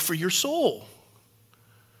battle for your soul.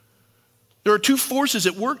 There are two forces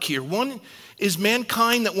at work here. One is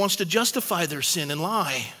mankind that wants to justify their sin and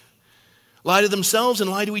lie. Lie to themselves and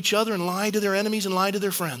lie to each other and lie to their enemies and lie to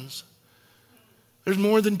their friends. There's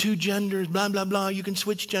more than two genders, blah, blah, blah. You can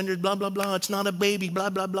switch genders, blah, blah, blah. It's not a baby, blah,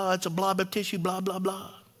 blah, blah. It's a blob of tissue, blah, blah, blah.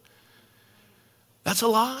 That's a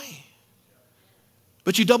lie.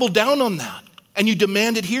 But you double down on that and you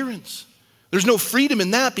demand adherence. There's no freedom in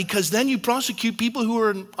that because then you prosecute people who are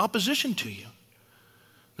in opposition to you.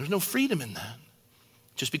 There's no freedom in that.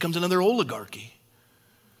 It just becomes another oligarchy.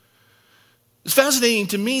 It's fascinating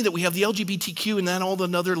to me that we have the LGBTQ and then all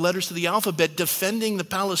the other letters to the alphabet defending the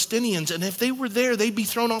Palestinians. And if they were there, they'd be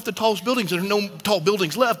thrown off the tallest buildings. There are no tall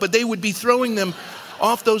buildings left, but they would be throwing them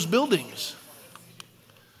off those buildings.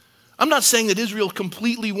 I'm not saying that Israel's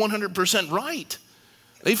completely 100% right.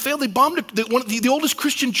 They failed. They bombed the oldest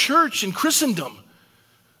Christian church in Christendom.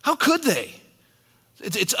 How could they?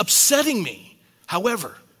 It's upsetting me.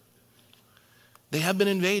 However, they have been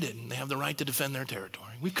invaded, and they have the right to defend their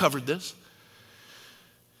territory. We've covered this.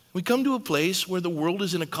 We come to a place where the world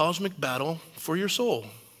is in a cosmic battle for your soul.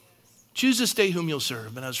 Choose this day whom you'll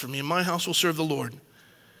serve. But as for me and my house, will serve the Lord.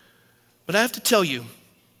 But I have to tell you,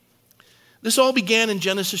 this all began in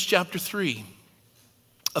Genesis chapter 3.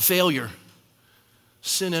 A failure.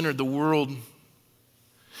 Sin entered the world.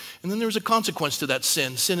 And then there was a consequence to that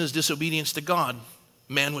sin. Sin is disobedience to God.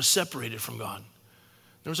 Man was separated from God.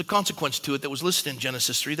 There was a consequence to it that was listed in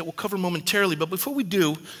Genesis 3 that we'll cover momentarily. But before we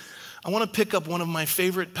do, I want to pick up one of my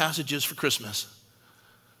favorite passages for Christmas.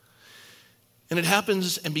 And it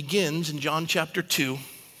happens and begins in John chapter 2,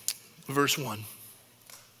 verse 1.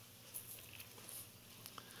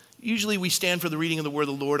 Usually we stand for the reading of the word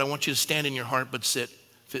of the Lord. I want you to stand in your heart but sit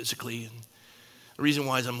physically. And the reason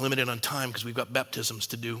why is I'm limited on time because we've got baptisms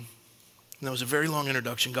to do. And that was a very long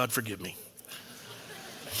introduction. God forgive me.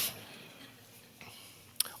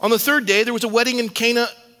 On the third day, there was a wedding in Cana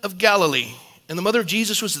of Galilee. And the mother of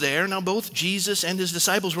Jesus was there. Now both Jesus and his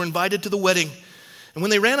disciples were invited to the wedding. And when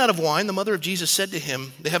they ran out of wine, the mother of Jesus said to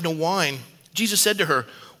him, they have no wine. Jesus said to her,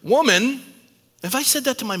 woman, if I said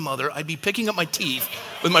that to my mother, I'd be picking up my teeth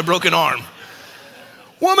with my broken arm.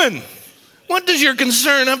 Woman, what does your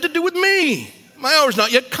concern have to do with me? My hour's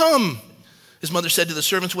not yet come. His mother said to the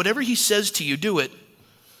servants, whatever he says to you, do it.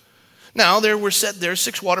 Now there were set there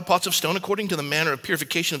 6 water pots of stone according to the manner of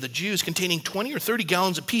purification of the Jews, containing 20 or 30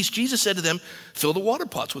 gallons apiece. Jesus said to them, fill the water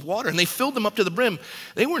pots with water. And they filled them up to the brim.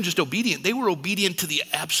 They weren't just obedient. They were obedient to the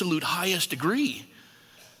absolute highest degree.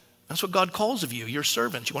 That's what God calls of you. You're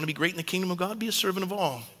servants. You want to be great in the kingdom of God? Be a servant of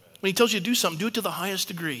all. When he tells you to do something, do it to the highest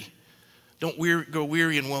degree. Don't grow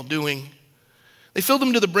weary in well-doing. They filled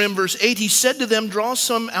them to the brim. Verse 8, he said to them, draw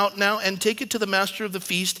some out now and take it to the master of the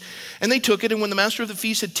feast. And they took it. And when the master of the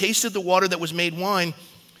feast had tasted the water that was made wine,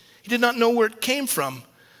 he did not know where it came from.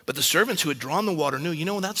 But the servants who had drawn the water knew. You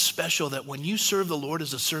know, that's special that when you serve the Lord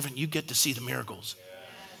as a servant, you get to see the miracles.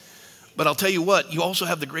 But I'll tell you what, you also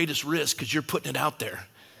have the greatest risk because you're putting it out there.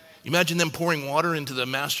 Imagine them pouring water into the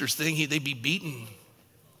master's thing. They'd be beaten.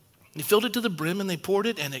 They filled it to the brim and they poured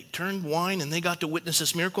it and it turned wine and they got to witness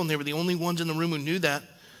this miracle and they were the only ones in the room who knew that.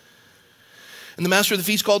 And the master of the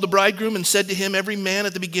feast called the bridegroom and said to him, every man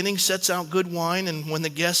at the beginning sets out good wine, and when the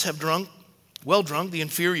guests have drunk, well drunk, the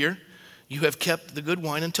inferior, you have kept the good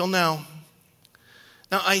wine until now.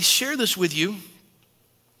 Now I share this with you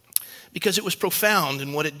because it was profound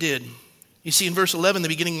in what it did. You see in verse 11, the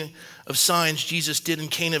beginning of signs Jesus did in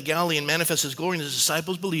Cana of Galilee and manifested his glory, and his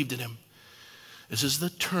disciples believed in him. This is the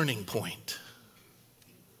turning point.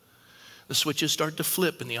 The switches start to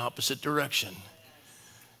flip in the opposite direction.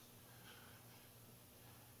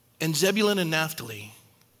 And Zebulun and Naphtali,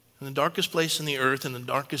 in the darkest place on the earth, in the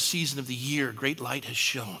darkest season of the year, great light has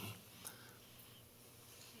shone.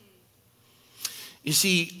 You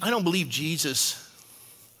see, I don't believe Jesus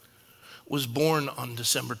was born on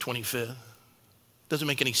December 25th. Doesn't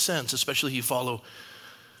make any sense, especially if you follow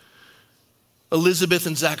Elizabeth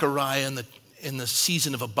and Zechariah in the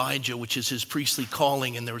season of Abijah, which is his priestly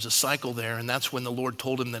calling, and there was a cycle there, and that's when the Lord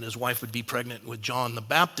told him that his wife would be pregnant with John the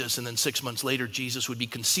Baptist, and then 6 months later, Jesus would be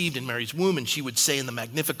conceived in Mary's womb, and she would say in the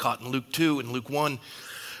Magnificat in Luke 2 and Luke 1,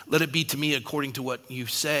 let it be to me according to what you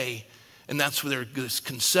say, and that's where there's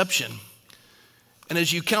conception. And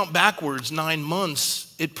as you count backwards 9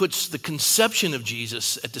 months, it puts the conception of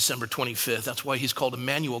Jesus at December 25th. That's why he's called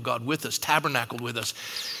Emmanuel, God with us, tabernacled with us.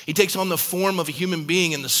 He takes on the form of a human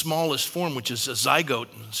being in the smallest form, which is a zygote,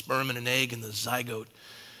 a sperm and an egg in the zygote.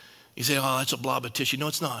 You say, oh, that's a blob of tissue. No,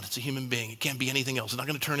 it's not. It's a human being. It can't be anything else. It's not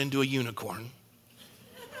going to turn into a unicorn.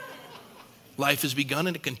 Life has begun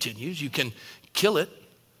and it continues. You can kill it,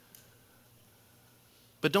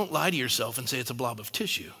 but don't lie to yourself and say it's a blob of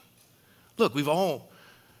tissue. Look, we've all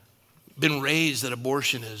been raised that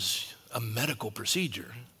abortion is a medical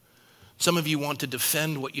procedure. Some of you want to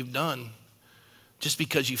defend what you've done just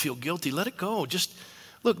because you feel guilty. Let it go. Just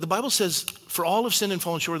look, the Bible says, for all have sinned and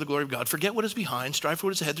fallen short of the glory of God. Forget what is behind, strive for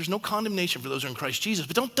what is ahead. There's no condemnation for those who are in Christ Jesus,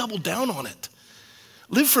 but don't double down on it.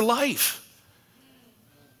 Live for life.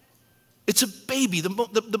 It's a baby.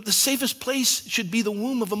 The safest place should be the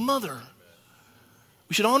womb of a mother.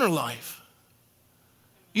 We should honor life.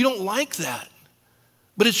 You don't like that,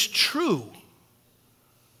 but it's true.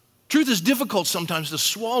 Truth is difficult sometimes to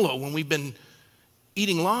swallow when we've been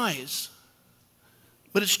eating lies,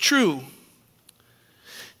 but it's true.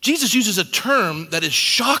 Jesus uses a term that is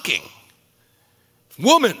shocking.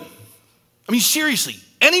 Woman. I mean, seriously,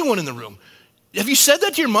 anyone in the room. Have you said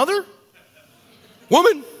that to your mother?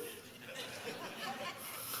 Woman.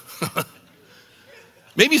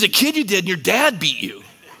 Maybe as a kid you did and your dad beat you.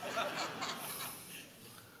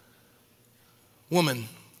 Woman,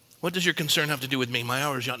 what does your concern have to do with me? My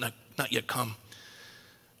hour is not yet come.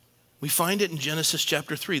 We find it in Genesis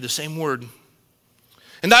chapter 3, the same word.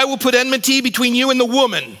 And I will put enmity between you and the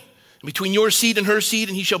woman, and between your seed and her seed,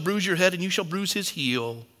 and he shall bruise your head and you shall bruise his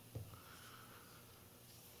heel.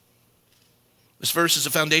 This verse is the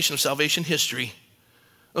foundation of salvation history.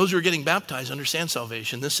 Those who are getting baptized understand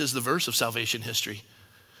salvation. This is the verse of salvation history.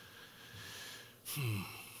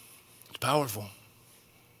 It's powerful.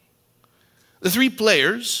 The three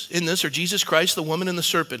players in this are Jesus Christ, the woman, and the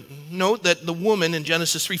serpent. Note that the woman in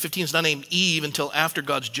Genesis 3:15 is not named Eve until after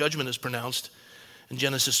God's judgment is pronounced in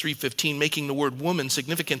Genesis 3:15, making the word woman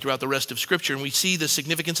significant throughout the rest of Scripture. And we see the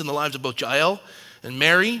significance in the lives of both Jael and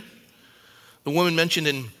Mary. The woman mentioned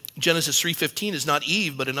in Genesis 3:15 is not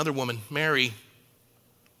Eve, but another woman, Mary.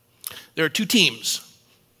 There are two teams,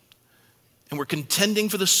 and we're contending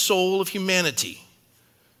for the soul of humanity.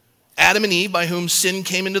 Adam and Eve, by whom sin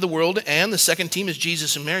came into the world, and the second team is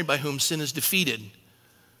Jesus and Mary, by whom sin is defeated.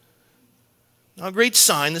 Now, a great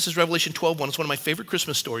sign, this is Revelation 12:1. It's one of my favorite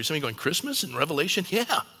Christmas stories. Some of you going, Christmas and Revelation?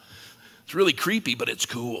 Yeah. It's really creepy, but it's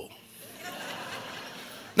cool.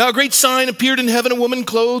 Now, a great sign appeared in heaven, a woman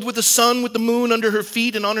clothed with the sun, with the moon under her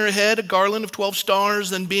feet, and on her head a garland of 12 stars.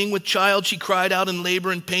 Then being with child, she cried out in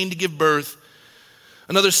labor and pain to give birth.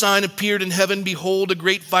 Another sign appeared in heaven. Behold, a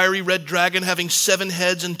great fiery red dragon having 7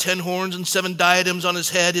 heads and 10 horns and 7 diadems on his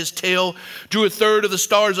head. His tail drew 1/3 of the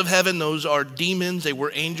stars of heaven. Those are demons. They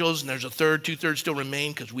were angels. And there's 1/3. 2/3 still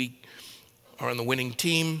remain because we are on the winning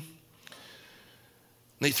team. And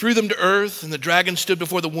they threw them to earth. And the dragon stood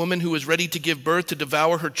before the woman who was ready to give birth to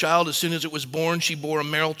devour her child. As soon as it was born, she bore a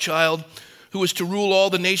male child who was to rule all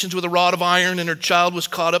the nations with a rod of iron. And her child was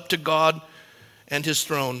caught up to God and his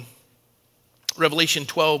throne. Revelation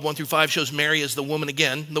 12:1-5 shows Mary as the woman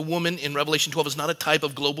again. The woman in Revelation 12 is not a type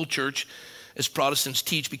of global church, as Protestants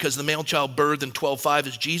teach, because the male child birthed in 12:5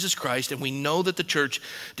 is Jesus Christ, and we know that the church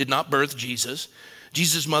did not birth Jesus.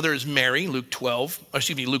 Jesus' mother is Mary, Luke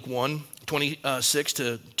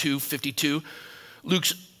 1:26-2:52.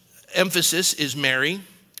 Luke's emphasis is Mary,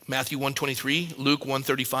 Matthew 1:23, Luke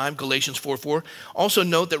 1:35, Galatians 4:4. Also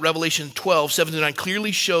note that Revelation 12:7-9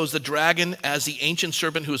 clearly shows the dragon as the ancient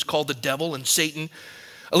serpent who is called the devil and Satan.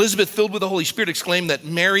 Elizabeth, filled with the Holy Spirit, exclaimed that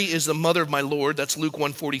Mary is the mother of my Lord. That's Luke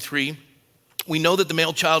 1:43. We know that the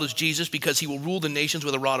male child is Jesus because he will rule the nations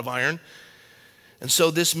with a rod of iron. And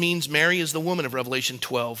so this means Mary is the woman of Revelation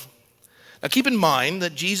 12. Now keep in mind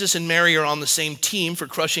that Jesus and Mary are on the same team for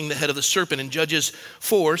crushing the head of the serpent. In Judges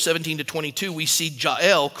 4:17-22, we see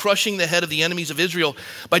Jael crushing the head of the enemies of Israel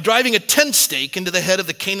by driving a tent stake into the head of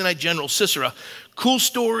the Canaanite general Sisera. Cool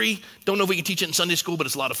story. Don't know if we can teach it in Sunday school, but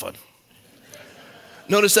it's a lot of fun.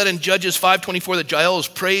 Notice that in Judges 5:24 that Jael is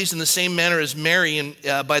praised in the same manner as Mary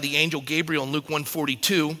by the angel Gabriel in Luke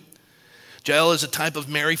 1:42. Jael is a type of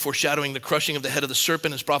Mary, foreshadowing the crushing of the head of the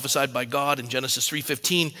serpent as prophesied by God in Genesis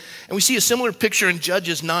 3:15. And we see a similar picture in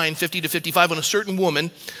Judges 9:50-55 when a certain woman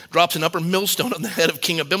drops an upper millstone on the head of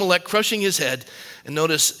King Abimelech, crushing his head. And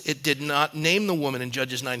notice it did not name the woman in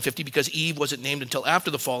Judges 9:50 because Eve wasn't named until after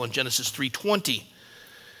the fall in Genesis 3:20.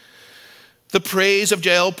 The praise of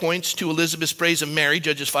Jael points to Elizabeth's praise of Mary,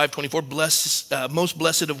 Judges 5:24. Most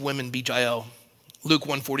blessed of women be Jael. Luke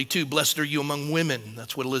 1:42, blessed are you among women.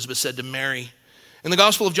 That's what Elizabeth said to Mary. In the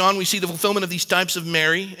Gospel of John, we see the fulfillment of these types of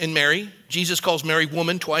Mary. Jesus calls Mary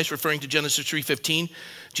woman twice, referring to Genesis 3:15.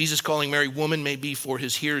 Jesus calling Mary woman may be for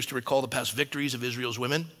his hearers to recall the past victories of Israel's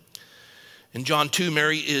women. In John 2,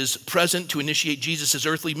 Mary is present to initiate Jesus'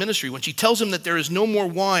 earthly ministry. When she tells him that there is no more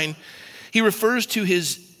wine, he refers to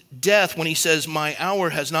his death when he says, my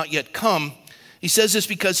hour has not yet come. He says this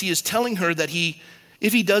because he is telling her that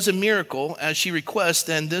if he does a miracle, as she requests,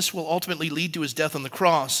 then this will ultimately lead to his death on the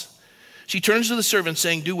cross. She turns to the servant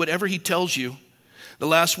saying, do whatever he tells you. The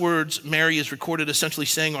last words Mary is recorded essentially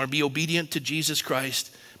saying are, be obedient to Jesus Christ.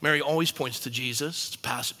 Mary always points to Jesus.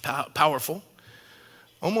 It's powerful.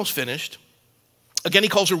 Almost finished. Again, he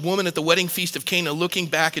calls her woman at the wedding feast of Cana, looking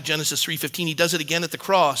back at Genesis 3:15. He does it again at the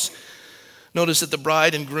cross. Notice that the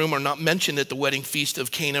bride and groom are not mentioned at the wedding feast of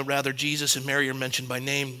Cana. Rather, Jesus and Mary are mentioned by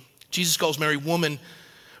name. Jesus calls Mary woman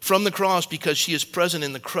from the cross because she is present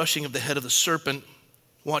in the crushing of the head of the serpent.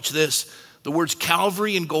 Watch this. The words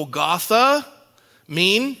Calvary and Golgotha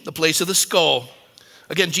mean the place of the skull.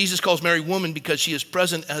 Again, Jesus calls Mary woman because she is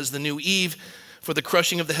present as the new Eve. For the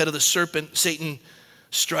crushing of the head of the serpent, Satan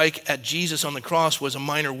strike at Jesus on the cross was a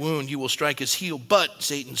minor wound. You will strike his heel, but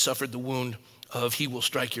Satan suffered the wound of he will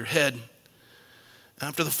strike your head.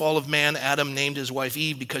 After the fall of man, Adam named his wife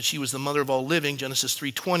Eve because she was the mother of all living, Genesis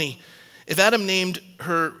 3:20. If Adam named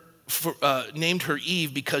her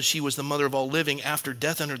Eve because she was the mother of all living after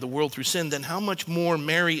death entered the world through sin, then how much more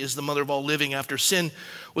Mary is the mother of all living after sin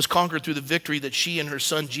was conquered through the victory that she and her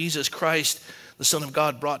son Jesus Christ, the Son of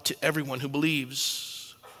God, brought to everyone who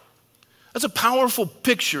believes. That's a powerful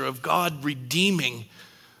picture of God redeeming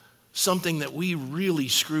something that we really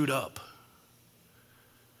screwed up.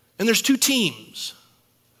 And there's two teams.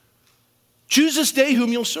 Choose this day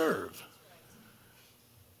whom you'll serve.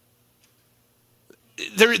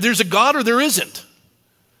 There's a God or there isn't.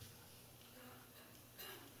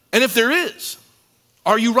 And if there is,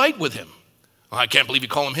 are you right with him? Well, I can't believe you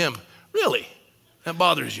call him him. Really? That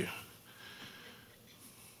bothers you.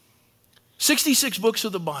 66 books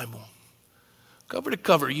of the Bible, cover to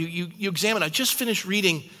cover. You examine. I just finished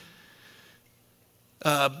reading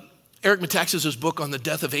Eric Metaxas' book on the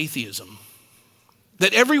death of atheism.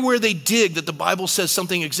 That everywhere they dig that the Bible says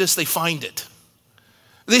something exists, they find it.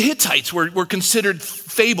 The Hittites were considered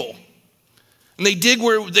fable. And they dig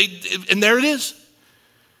and there it is.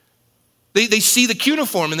 They see the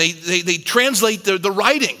cuneiform and they translate the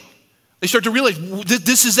writing. They start to realize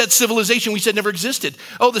this is that civilization we said never existed.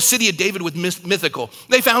 Oh, the city of David was mythical.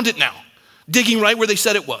 They found it now, digging right where they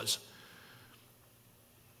said it was.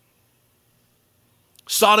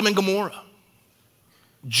 Sodom and Gomorrah,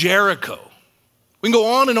 Jericho. We can go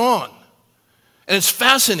on. And it's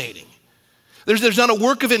fascinating. There's not a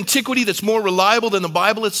work of antiquity that's more reliable than the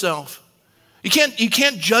Bible itself. You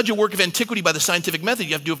can't judge a work of antiquity by the scientific method.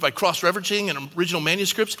 You have to do it by cross-referencing and original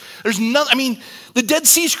manuscripts. The Dead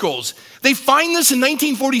Sea Scrolls, they find this in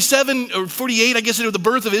 1947 or 48, I guess, the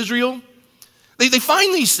birth of Israel. They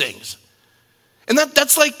find these things. And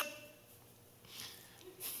that's the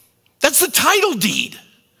title deed.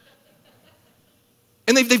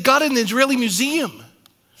 And they've got it in the Israeli museum.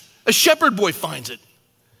 A shepherd boy finds it.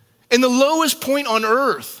 In the lowest point on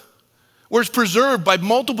earth, where it's preserved by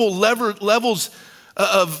multiple levels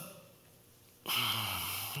of,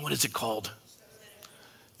 what is it called?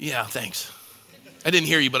 Yeah, thanks. I didn't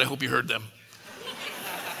hear you, but I hope you heard them.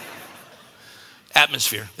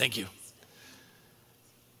 Atmosphere, thank you.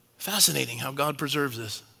 Fascinating how God preserves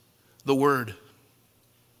this. The Word.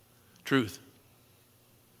 Truth.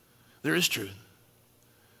 There is truth.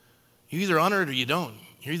 You either honor it or you don't.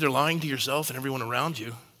 You're either lying to yourself and everyone around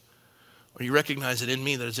you, or you recognize that in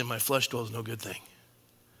me that is in my flesh dwells no good thing.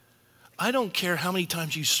 I don't care how many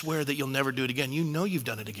times you swear that you'll never do it again. You know you've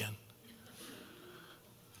done it again.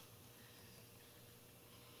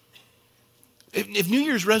 If New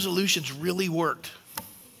Year's resolutions really worked,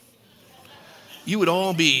 you would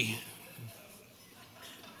all be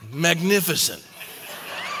magnificent.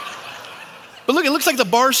 But look, it looks like the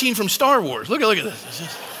bar scene from Star Wars. Look at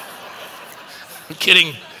this. I'm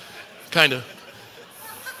kidding, kind of.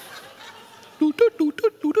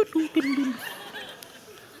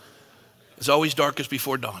 It's always darkest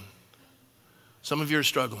before dawn. Some of you are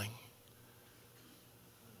struggling.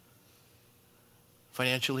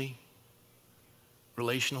 Financially,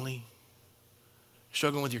 relationally,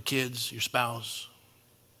 struggling with your kids, your spouse,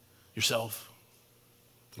 yourself,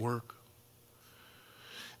 work.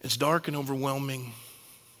 It's dark and overwhelming.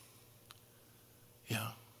 Yeah.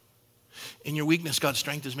 In your weakness, God's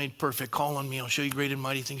strength is made perfect. Call on me. I'll show you great and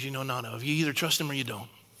mighty things you know not of. You either trust him or you don't.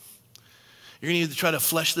 You're going to either try to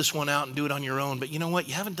flesh this one out and do it on your own. But you know what?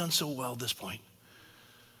 You haven't done so well at this point.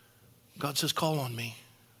 God says, call on me.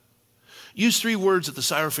 Use 3 words that the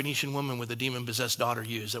Syrophoenician woman with the demon-possessed daughter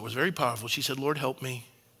used. That was very powerful. She said, Lord, help me.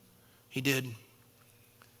 He did.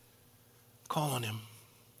 Call on him.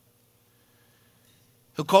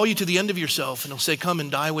 He'll call you to the end of yourself and he'll say, come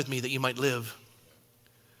and die with me that you might live.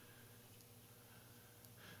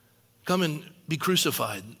 Come and be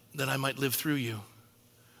crucified that I might live through you.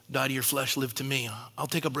 Die to your flesh, live to me. I'll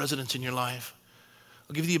take up residence in your life.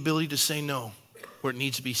 I'll give you the ability to say no where it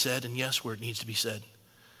needs to be said and yes where it needs to be said.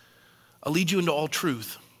 I'll lead you into all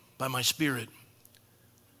truth by my Spirit.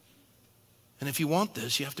 And if you want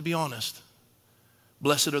this, you have to be honest.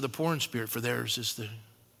 Blessed are the poor in spirit, for theirs is the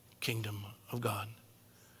kingdom of God.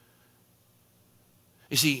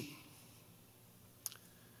 You see,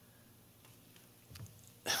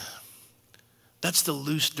 that's the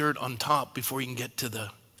loose dirt on top before you can get to the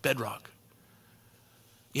bedrock.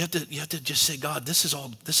 You have to just say, God, this is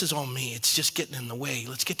all me. It's just getting in the way.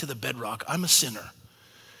 Let's get to the bedrock. I'm a sinner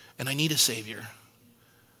and I need a Savior.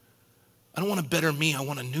 I don't want a better me, I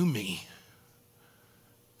want a new me.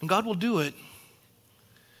 And God will do it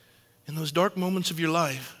in those dark moments of your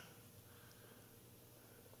life.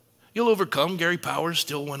 You'll overcome. Gary Powers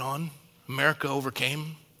still went on. America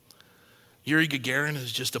overcame. Yuri Gagarin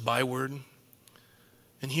is just a byword.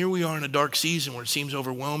 And here we are in a dark season where it seems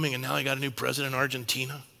overwhelming, and now I got a new president in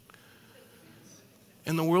Argentina.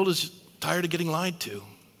 And the world is tired of getting lied to.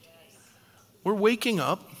 We're waking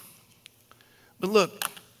up. But look,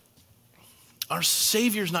 our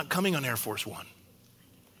Savior's not coming on Air Force One.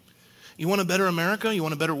 You want a better America? You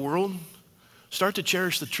want a better world? Start to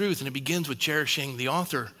cherish the truth, and it begins with cherishing the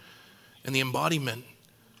author and the embodiment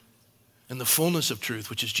and the fullness of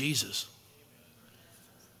truth, which is Jesus.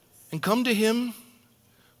 And come to him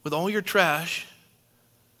with all your trash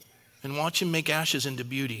and watch him make ashes into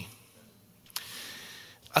beauty.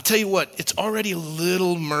 I'll tell you what, it's already a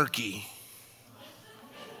little murky.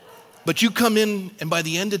 But you come in, and by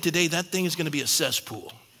the end of today, that thing is going to be a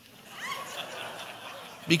cesspool.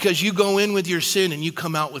 Because you go in with your sin and you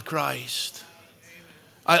come out with Christ.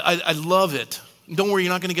 I love it. Don't worry,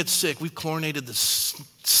 you're not going to get sick. We've chlorinated the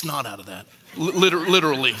snot out of that.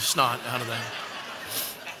 Literally snot out of that.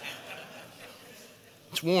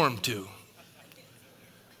 It's warm too.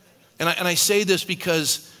 And I say this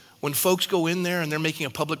because when folks go in there and they're making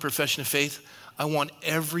a public profession of faith, I want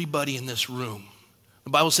everybody in this room. The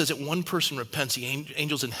Bible says that one person repents, the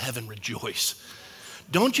angels in heaven rejoice.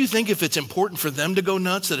 Don't you think if it's important for them to go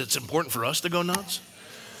nuts, that it's important for us to go nuts?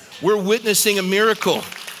 We're witnessing a miracle.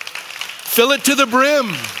 Fill it to the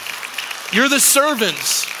brim. You're the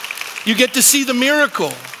servants. You get to see the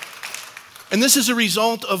miracle. And this is a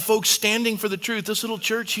result of folks standing for the truth. This little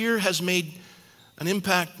church here has made an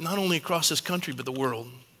impact not only across this country, but the world.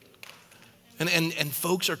 And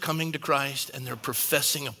folks are coming to Christ, and they're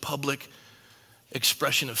professing a public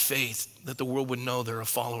expression of faith that the world would know they're a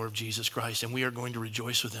follower of Jesus Christ, and we are going to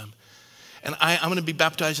rejoice with them. And I'm going to be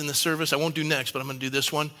baptized in this service. I won't do next, but I'm going to do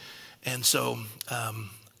this one. And so I'm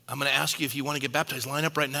going to ask you if you want to get baptized. Line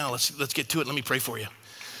up right now. Let's get to it. Let me pray for you.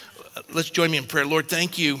 Let's join me in prayer. Lord,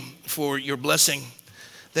 thank you for your blessing.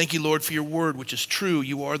 Thank you, Lord, for your word, which is true.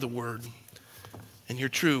 You are the word, and you're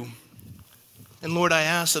true. And Lord, I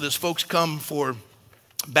ask that as folks come for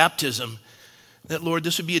baptism, that, Lord,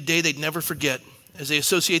 this would be a day they'd never forget as they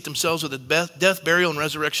associate themselves with the death, burial, and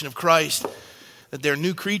resurrection of Christ, that they're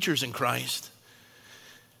new creatures in Christ,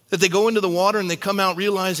 that they go into the water and they come out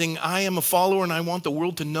realizing I am a follower and I want the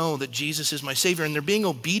world to know that Jesus is my Savior, and they're being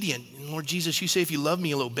obedient. And Lord Jesus, you say if you love me,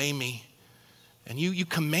 you'll obey me. And you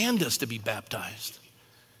command us to be baptized.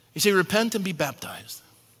 You say repent and be baptized.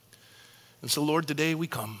 And so, Lord, today we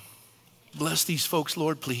come. Bless these folks,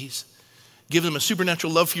 Lord, please. Give them a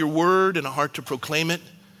supernatural love for your word and a heart to proclaim it.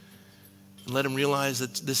 And let them realize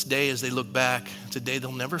that this day, as they look back, it's a day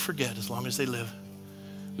they'll never forget as long as they live.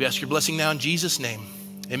 We ask your blessing now in Jesus' name.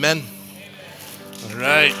 Amen. All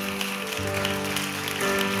right.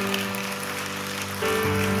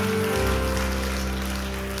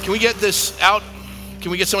 Can we get this out? Can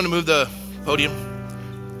we get someone to move the podium?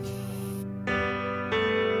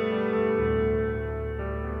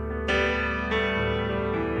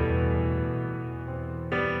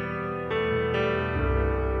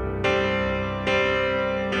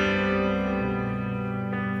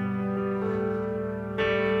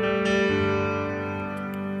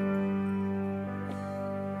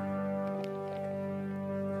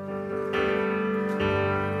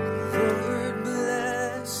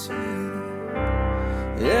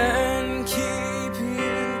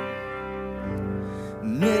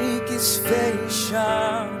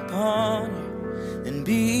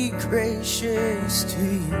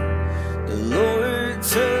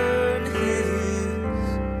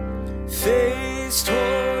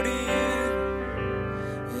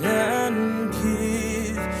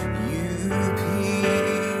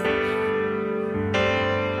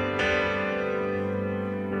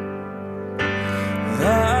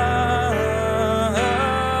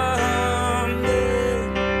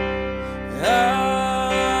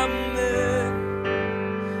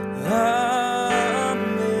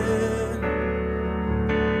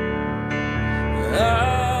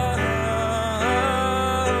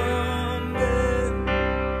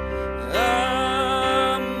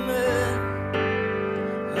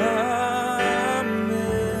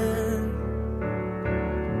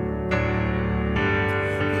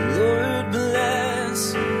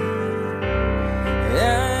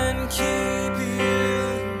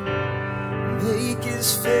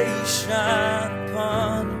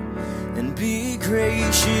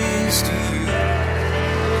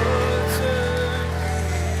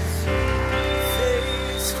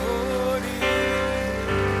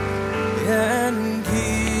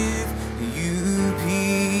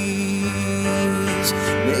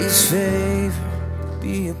 favor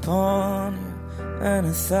be upon you and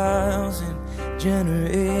 1,000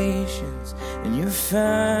 generations, and your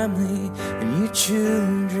family, and your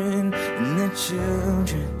children, and their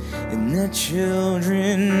children, and their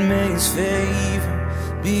children. May his favor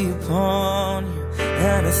be upon you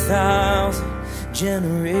and 1,000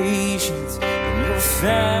 generations, and your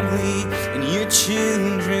family, and your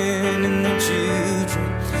children, and their children,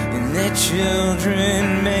 and their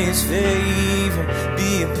children. May his favor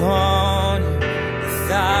be upon you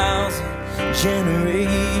 1,000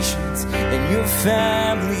 generations, and your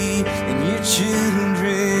family, and your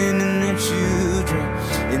children, and their children,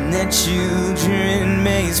 and their children.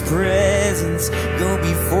 May his presence go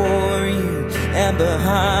before you, and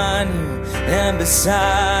behind you, and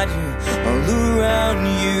beside you, all around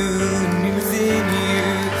you, and within you.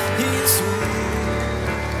 He's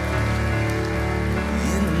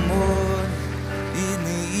in the morning, in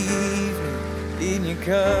the evening, in your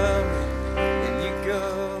coming, in your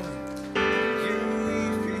going.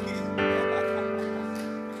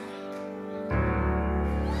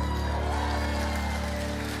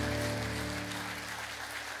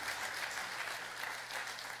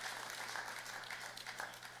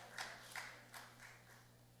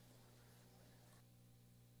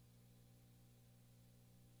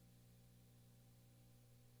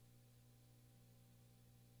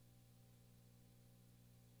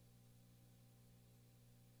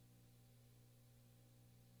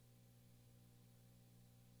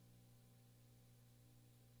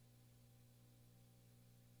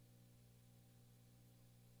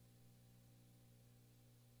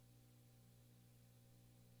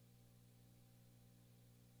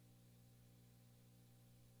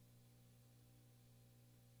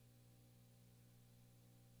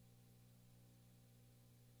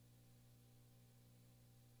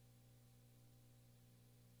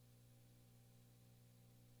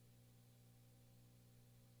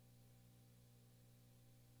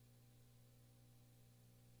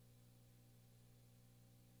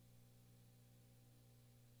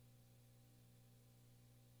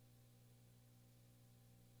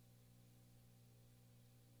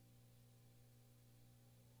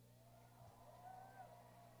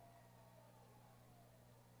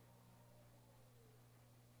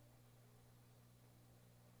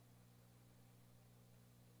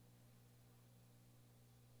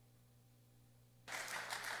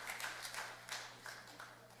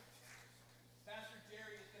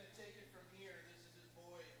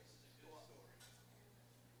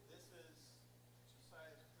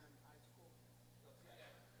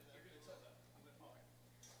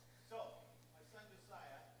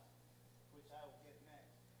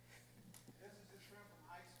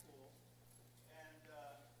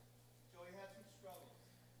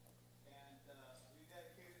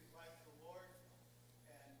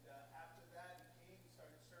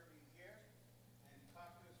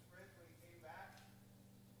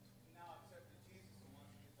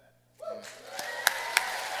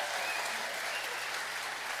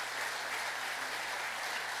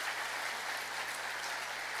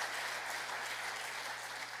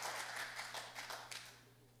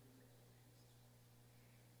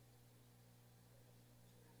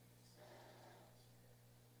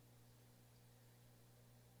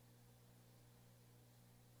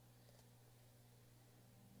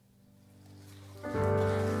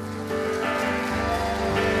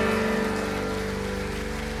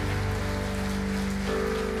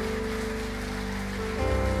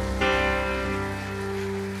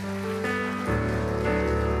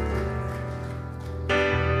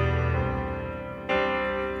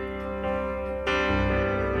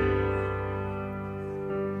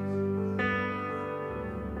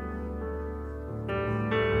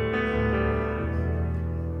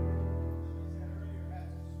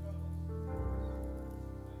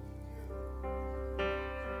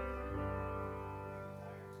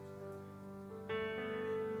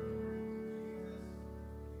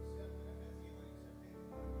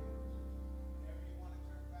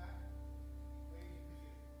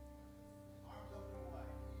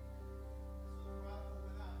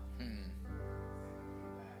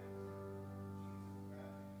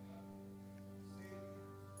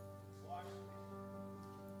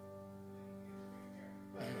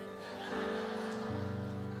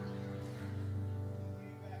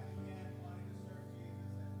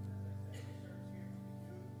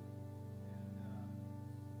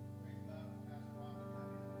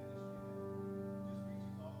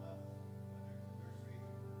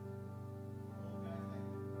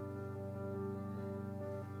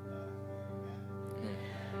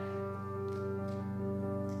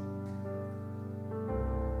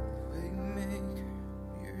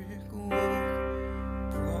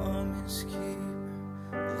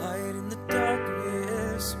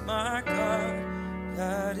 my God,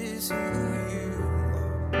 that is who you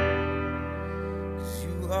are. 'Cause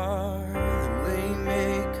you are the way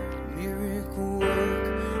maker, miracle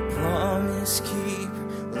worker, promise keeper,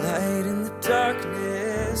 light in the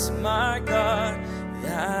darkness, my God,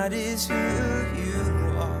 that is who you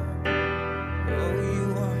are. Oh, you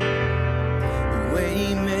are the way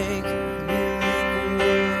maker, miracle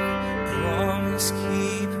worker, promise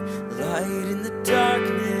keeper, light in the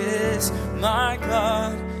darkness, my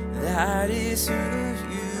God, that is who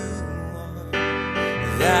you are.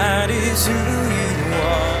 That is who you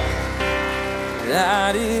are.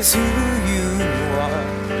 That is who you are.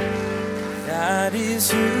 That is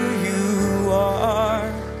who you are.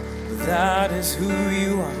 That is who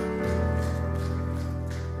you are.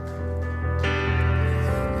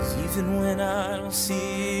 'Cause even when I don't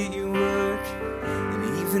see it, you work. And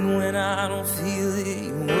even when I don't feel it,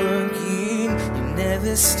 you're working. You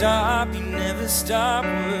never stop, you never stop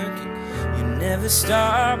working. You never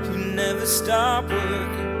stop, you never stop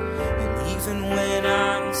working. And even when I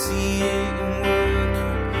don't see it, you're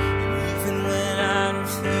working. And even when I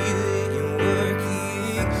don't feel it, you're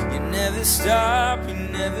working. You never stop, you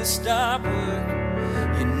never stop working.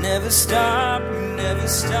 You never stop, you never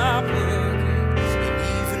stop working. And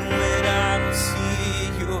even when I don't see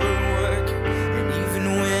it, you're working. And even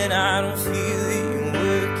when I don't feel it, you're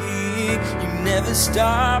working. You never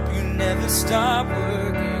stop, you never stop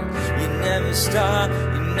working. You never stop,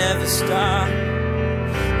 you never stop.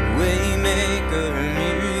 Waymaker,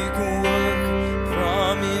 miracle worker,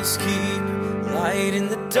 promise keeper, light in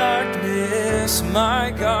the darkness, my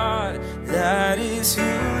God, that is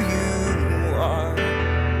who you are.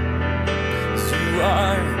 'Cause you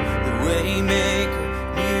are the waymaker,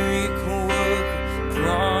 miracle worker,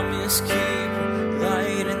 promise keeper,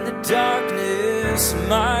 light in the darkness,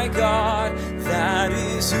 my God, that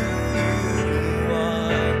is who you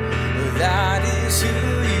are. That is who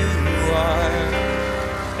you are.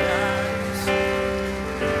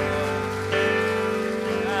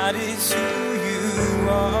 That is who you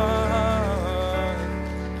are.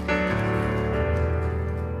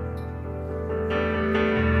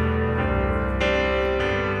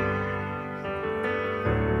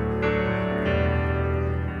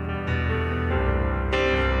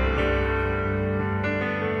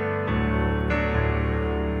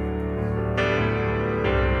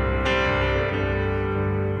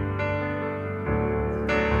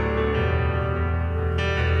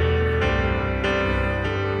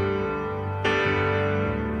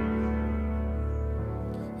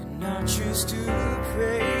 I choose to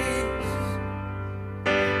praise,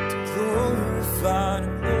 to glorify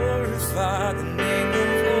the name of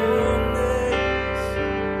holiness.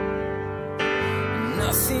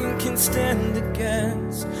 Nothing can stand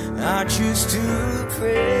against. I choose to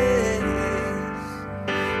praise,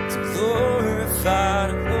 to glorify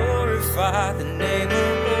the name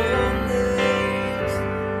of holiness.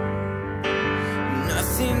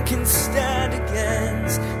 Nothing can stand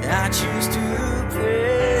against. I choose to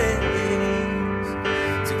praise,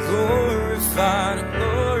 to glorify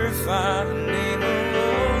the name of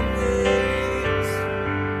holiness.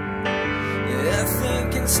 Nothing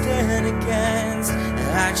can stand against.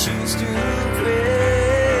 I choose to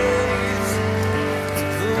praise, to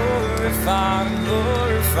glorify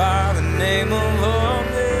the name of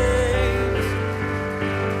holiness.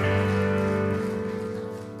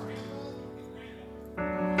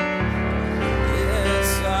 Yes,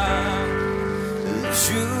 I lift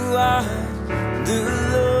you up, the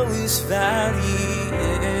lowest valley.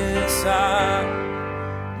 Yes, I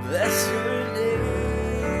bless your name.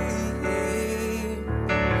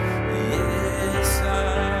 Yes, I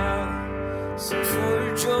sing for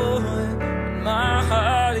joy. My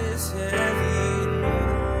heart is heavy in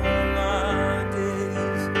all my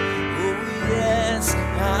days. Oh yes,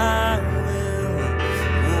 I will.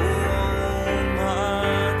 Oh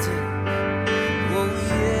my days. Oh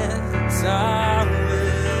yes, I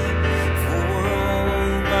will. For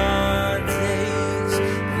all my days.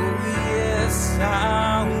 Oh yes, I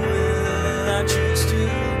will. I choose to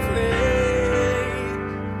pray,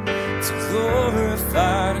 to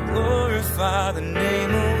glorify the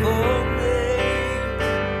name of holiness.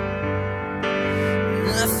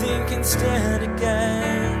 Nothing can stand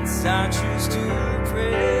against. I choose to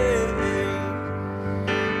pray,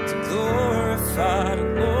 to glorify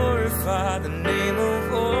the name of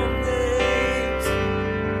holiness.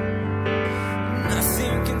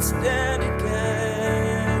 Nothing can stand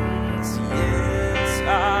against. Yes,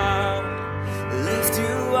 I'll lift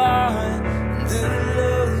you up in the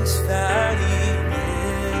lowest valley.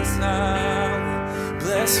 Yes, I'll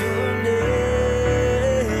bless your name.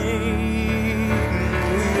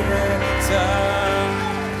 Oh,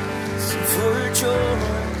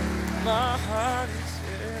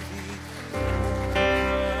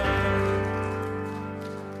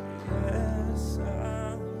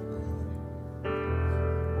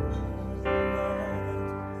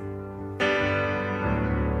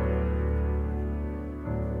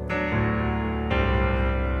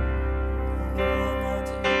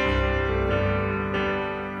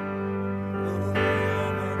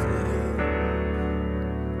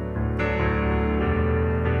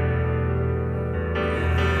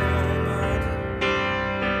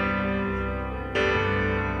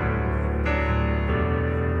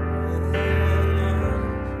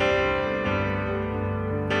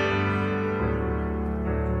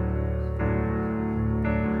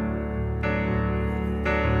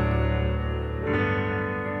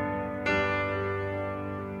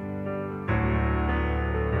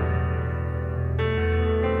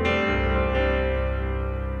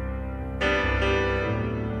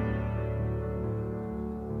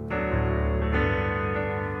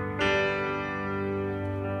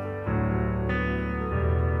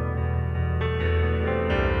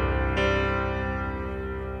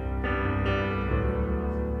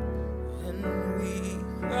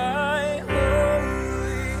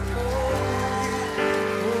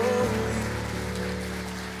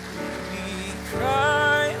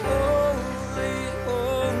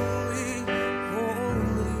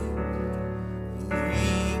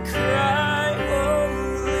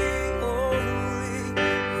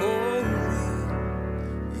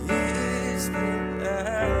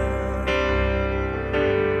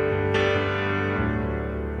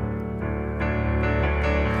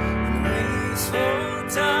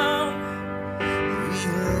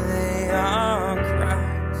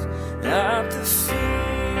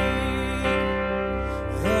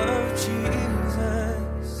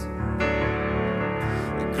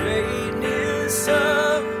 grace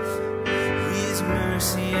of His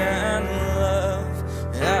mercy and love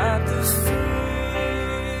at the feet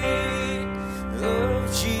of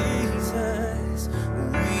Jesus.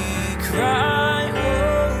 We cry,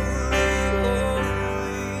 holy, holy,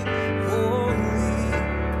 holy,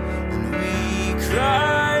 and we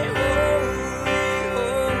cry, holy,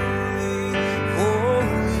 holy,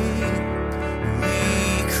 holy. We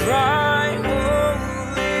cry,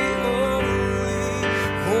 holy, holy,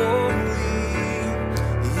 holy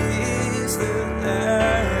is the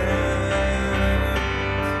Lamb.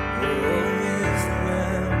 Oh, is the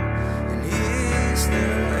Lamb, and is the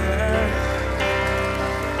Lamb.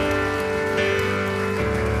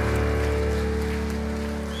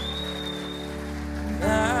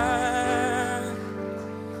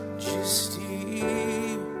 Majesty,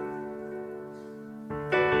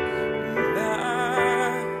 majesty.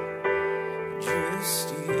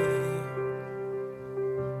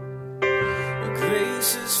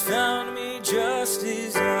 Grace has found me just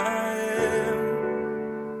as I am,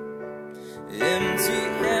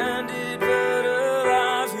 empty-handed but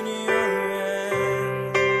alive in your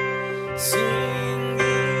hand,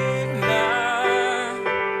 singing majesty,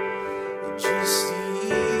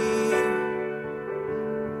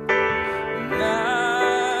 majesty.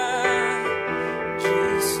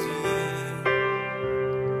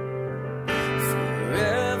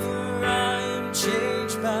 Forever I am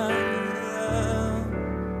changed by love,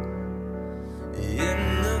 in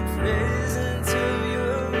the presence of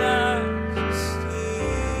your majesty,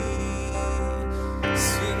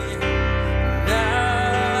 singing majesty,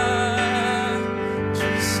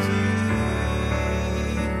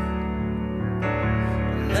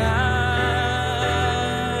 majesty.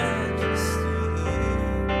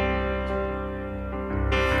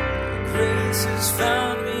 Grace has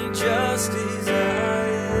found me just as I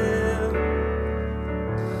am,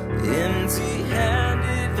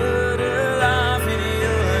 empty-handed but alive in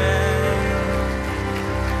your hand.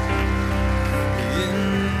 And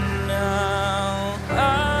now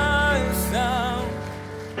I've found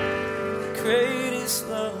the greatest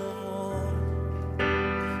love of all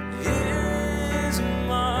is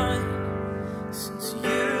mine, since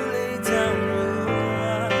you laid down your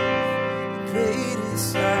life, the greatest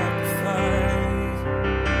sacrifice.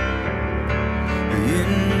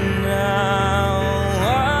 And now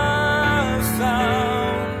I've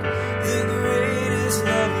found the greatest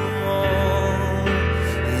love of all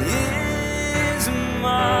is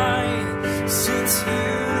mine, since you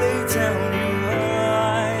laid down your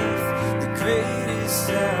life, the greatest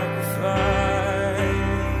sacrifice.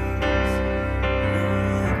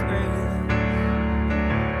 Oh, great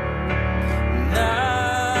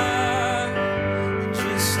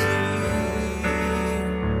majesty,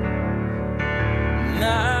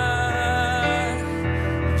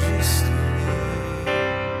 majesty.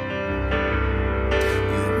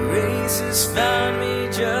 Your grace has found me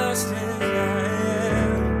just as I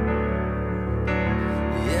am,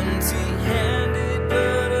 empty-handed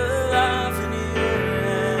but alive in your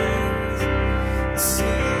hands,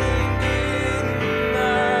 singing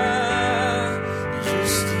majesty,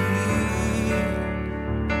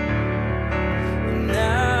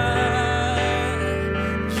 majesty.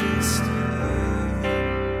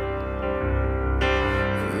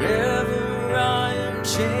 Forever I am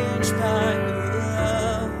changed by your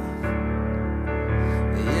love,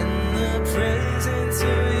 in the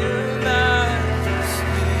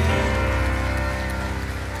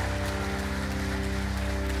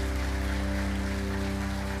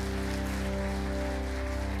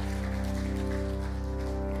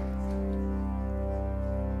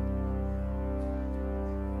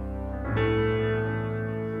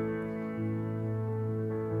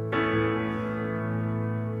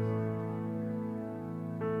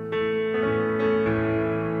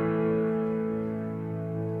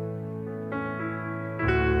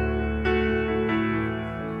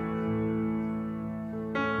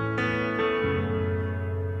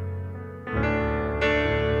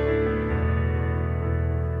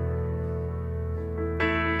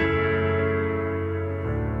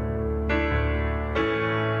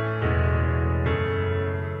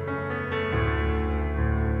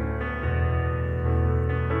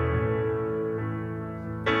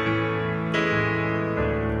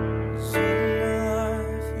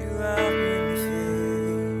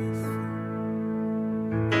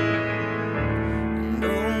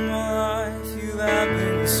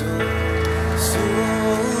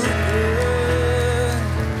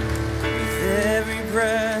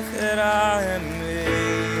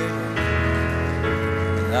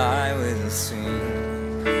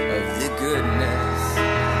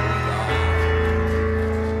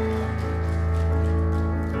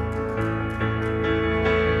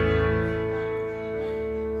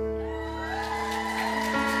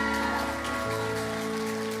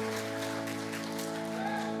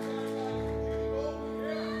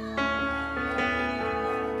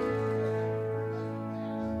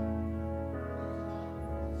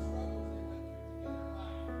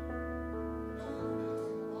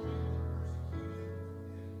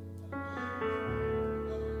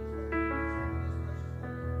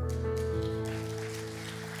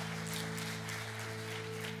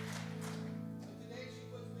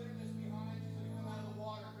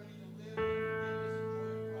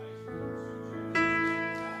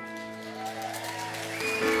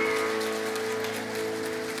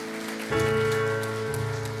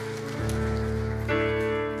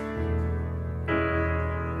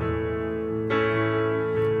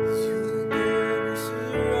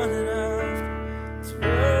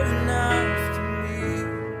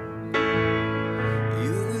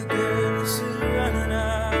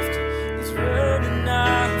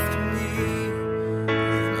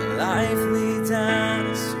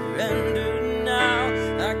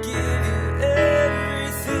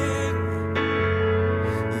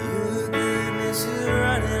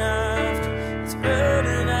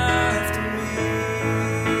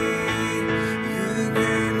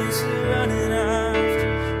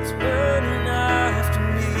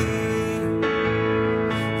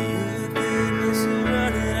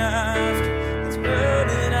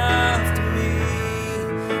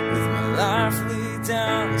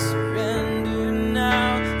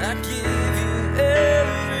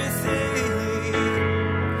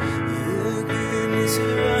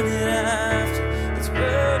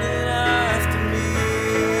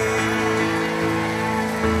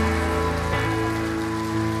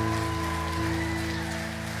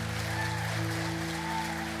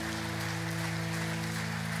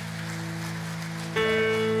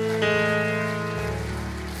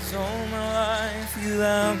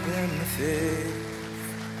without benefit.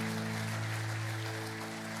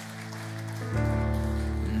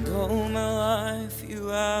 And all my life you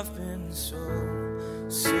have been so good.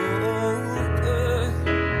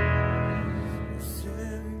 With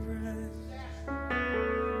every breath.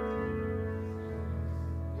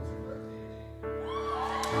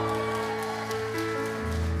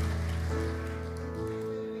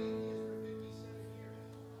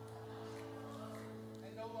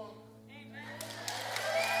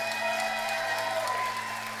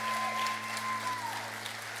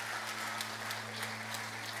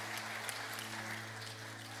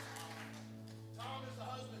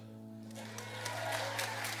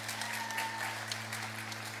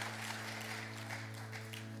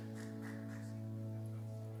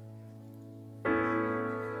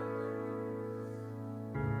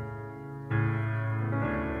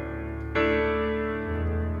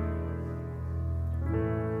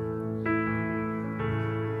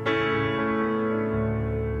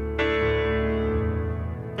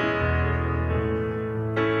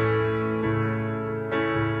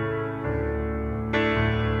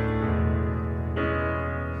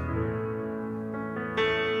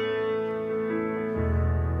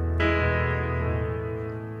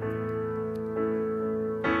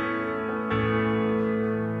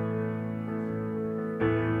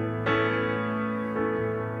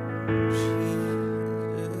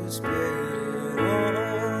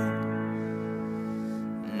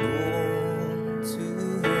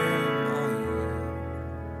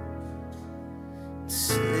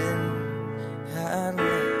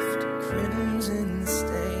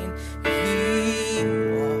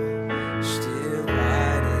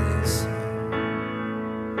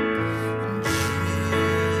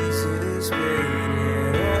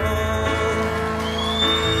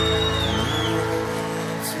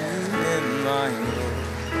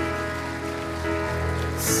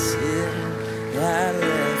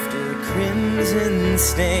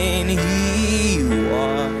 Stain he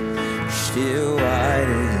washed it white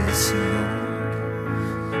as snow,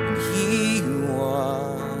 and he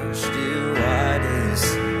washed it white as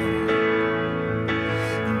snow.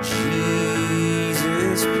 And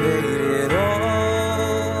Jesus paid it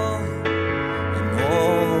all, and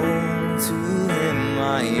all to him I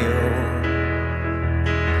owe.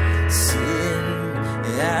 Sin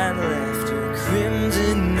that left a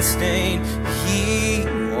crimson stain, he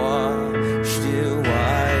washed it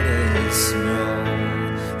white as snow,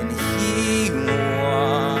 and he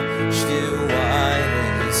washed it white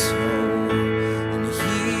as snow, and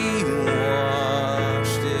he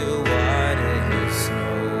washed it white as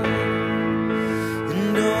snow.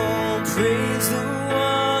 And oh, praise the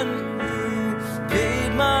one who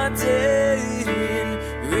paid my debt and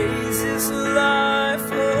raised his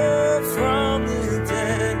life up from the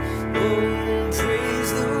dead. Oh,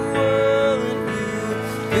 praise the one who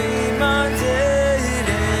paid my debt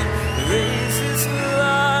and raised his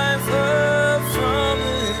life up from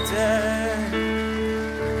the dead.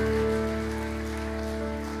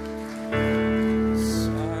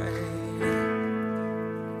 Decided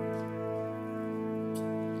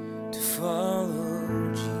to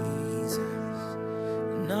follow Jesus,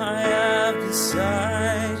 and I have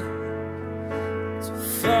decided to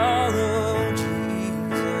follow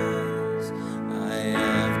Jesus. I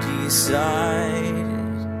have decided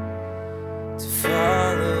to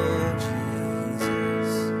follow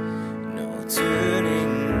Jesus. No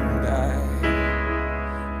turning back,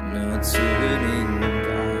 no turning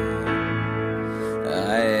back. I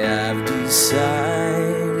have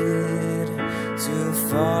decided to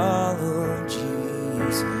follow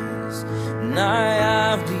Jesus, and I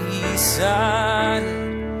have decided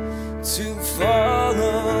to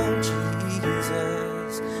follow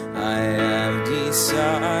Jesus. I have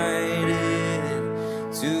decided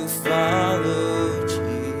to follow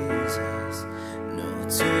Jesus. No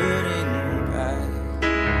turning back,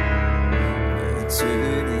 no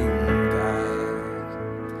turning back.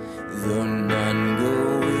 Though none go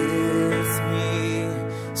with me,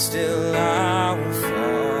 still I will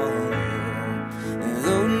follow.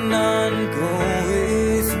 Though none go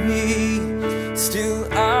with me, still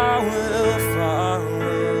I will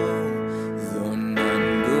follow. Though none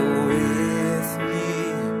go with me,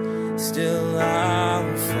 still I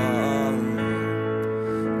will follow.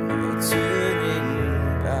 No turning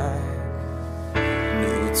back,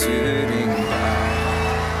 no turning back.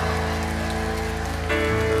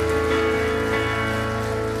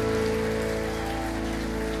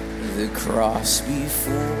 The cross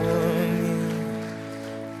before me,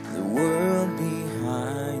 the world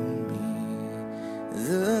behind me.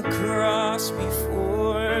 The cross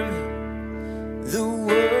before me, the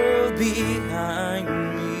world behind me.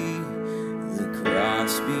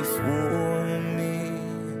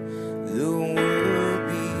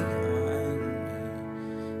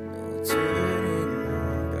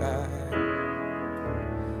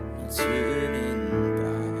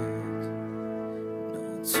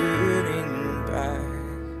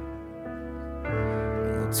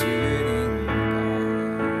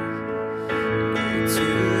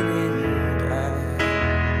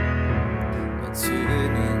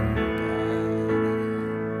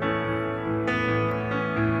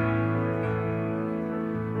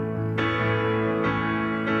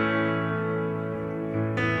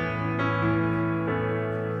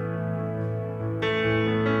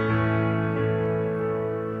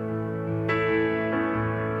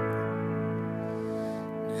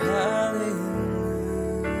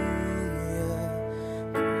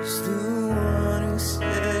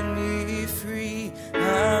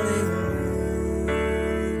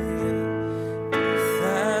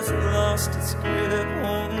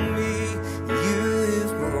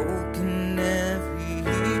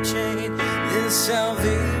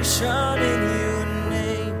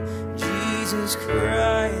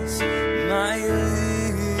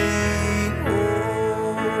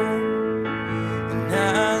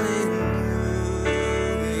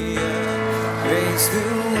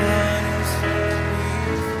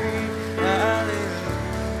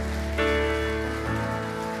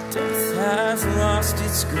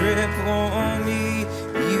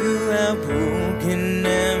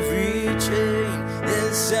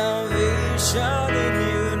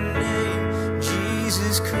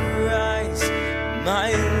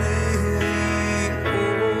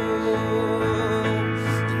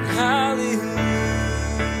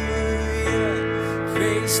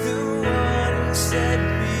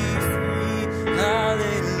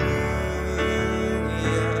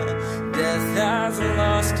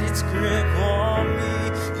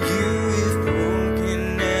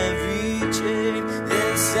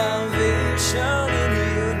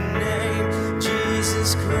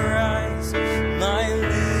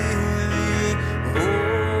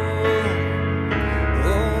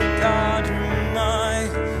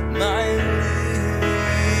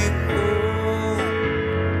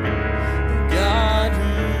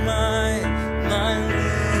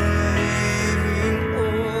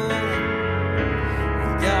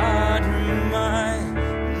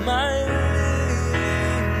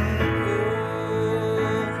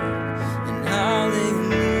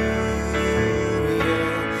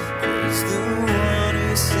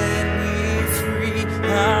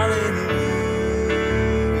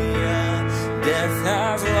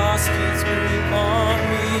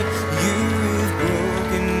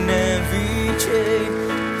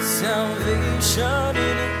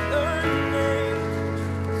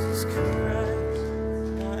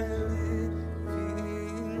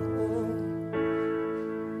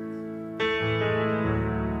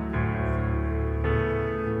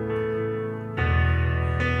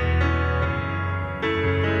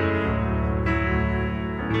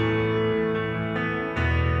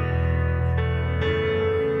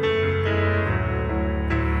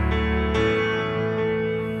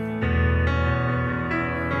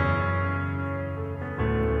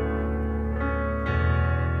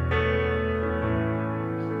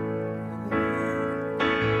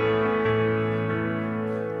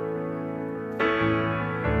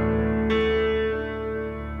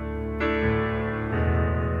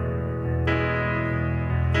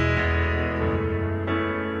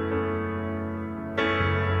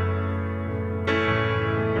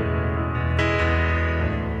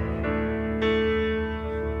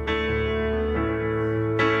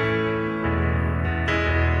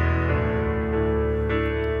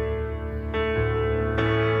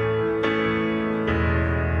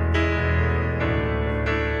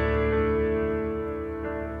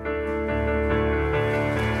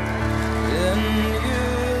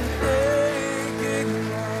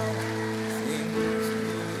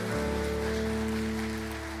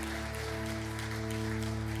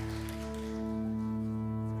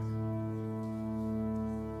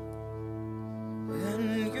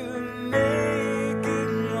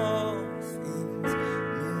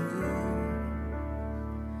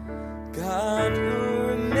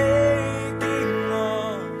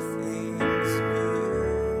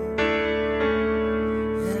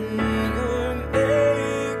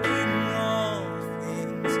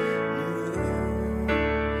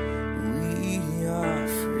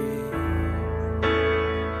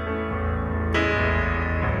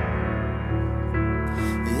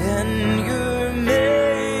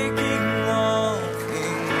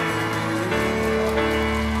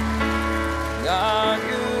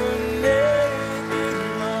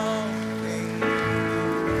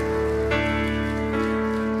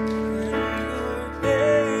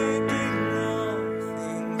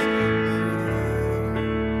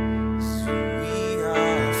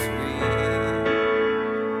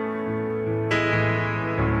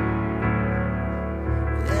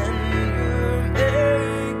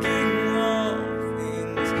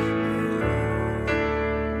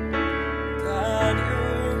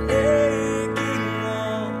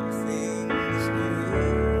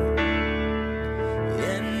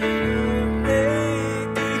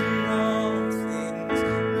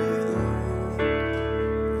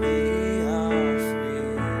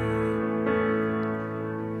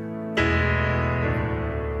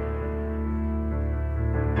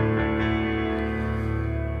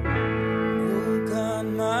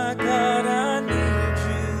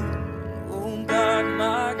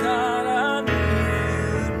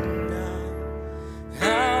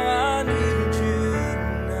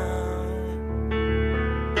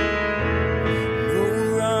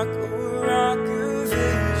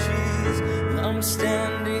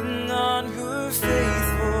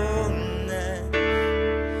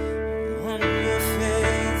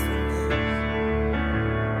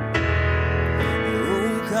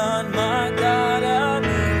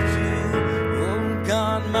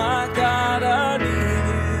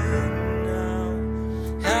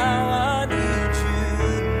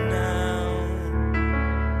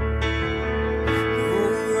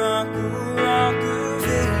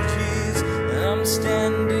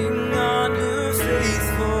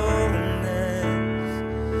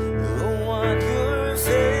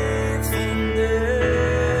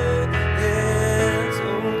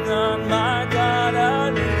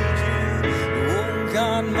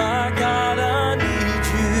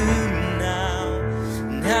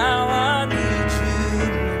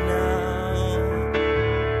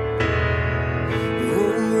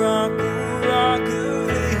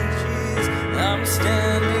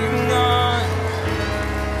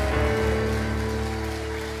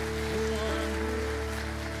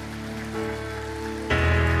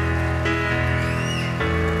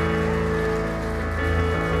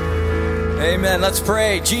 Amen. Let's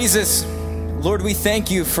pray. Jesus, Lord, we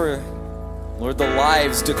thank you for, Lord, the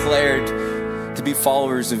lives declared to be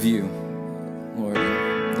followers of you. Lord,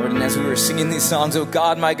 and as we were singing these songs, oh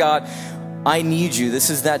God, my God, I need you. This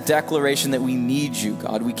is that declaration that we need you,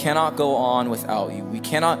 God. We cannot go on without you. We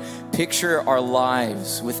cannot picture our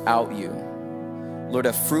lives without you. Lord,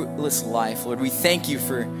 a fruitless life. Lord, we thank you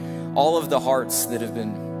for all of the hearts that have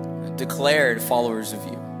been declared followers of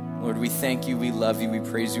you. Lord, we thank you, we love you, we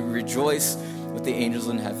praise you, we rejoice with the angels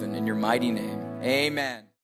in heaven. In your mighty name, amen.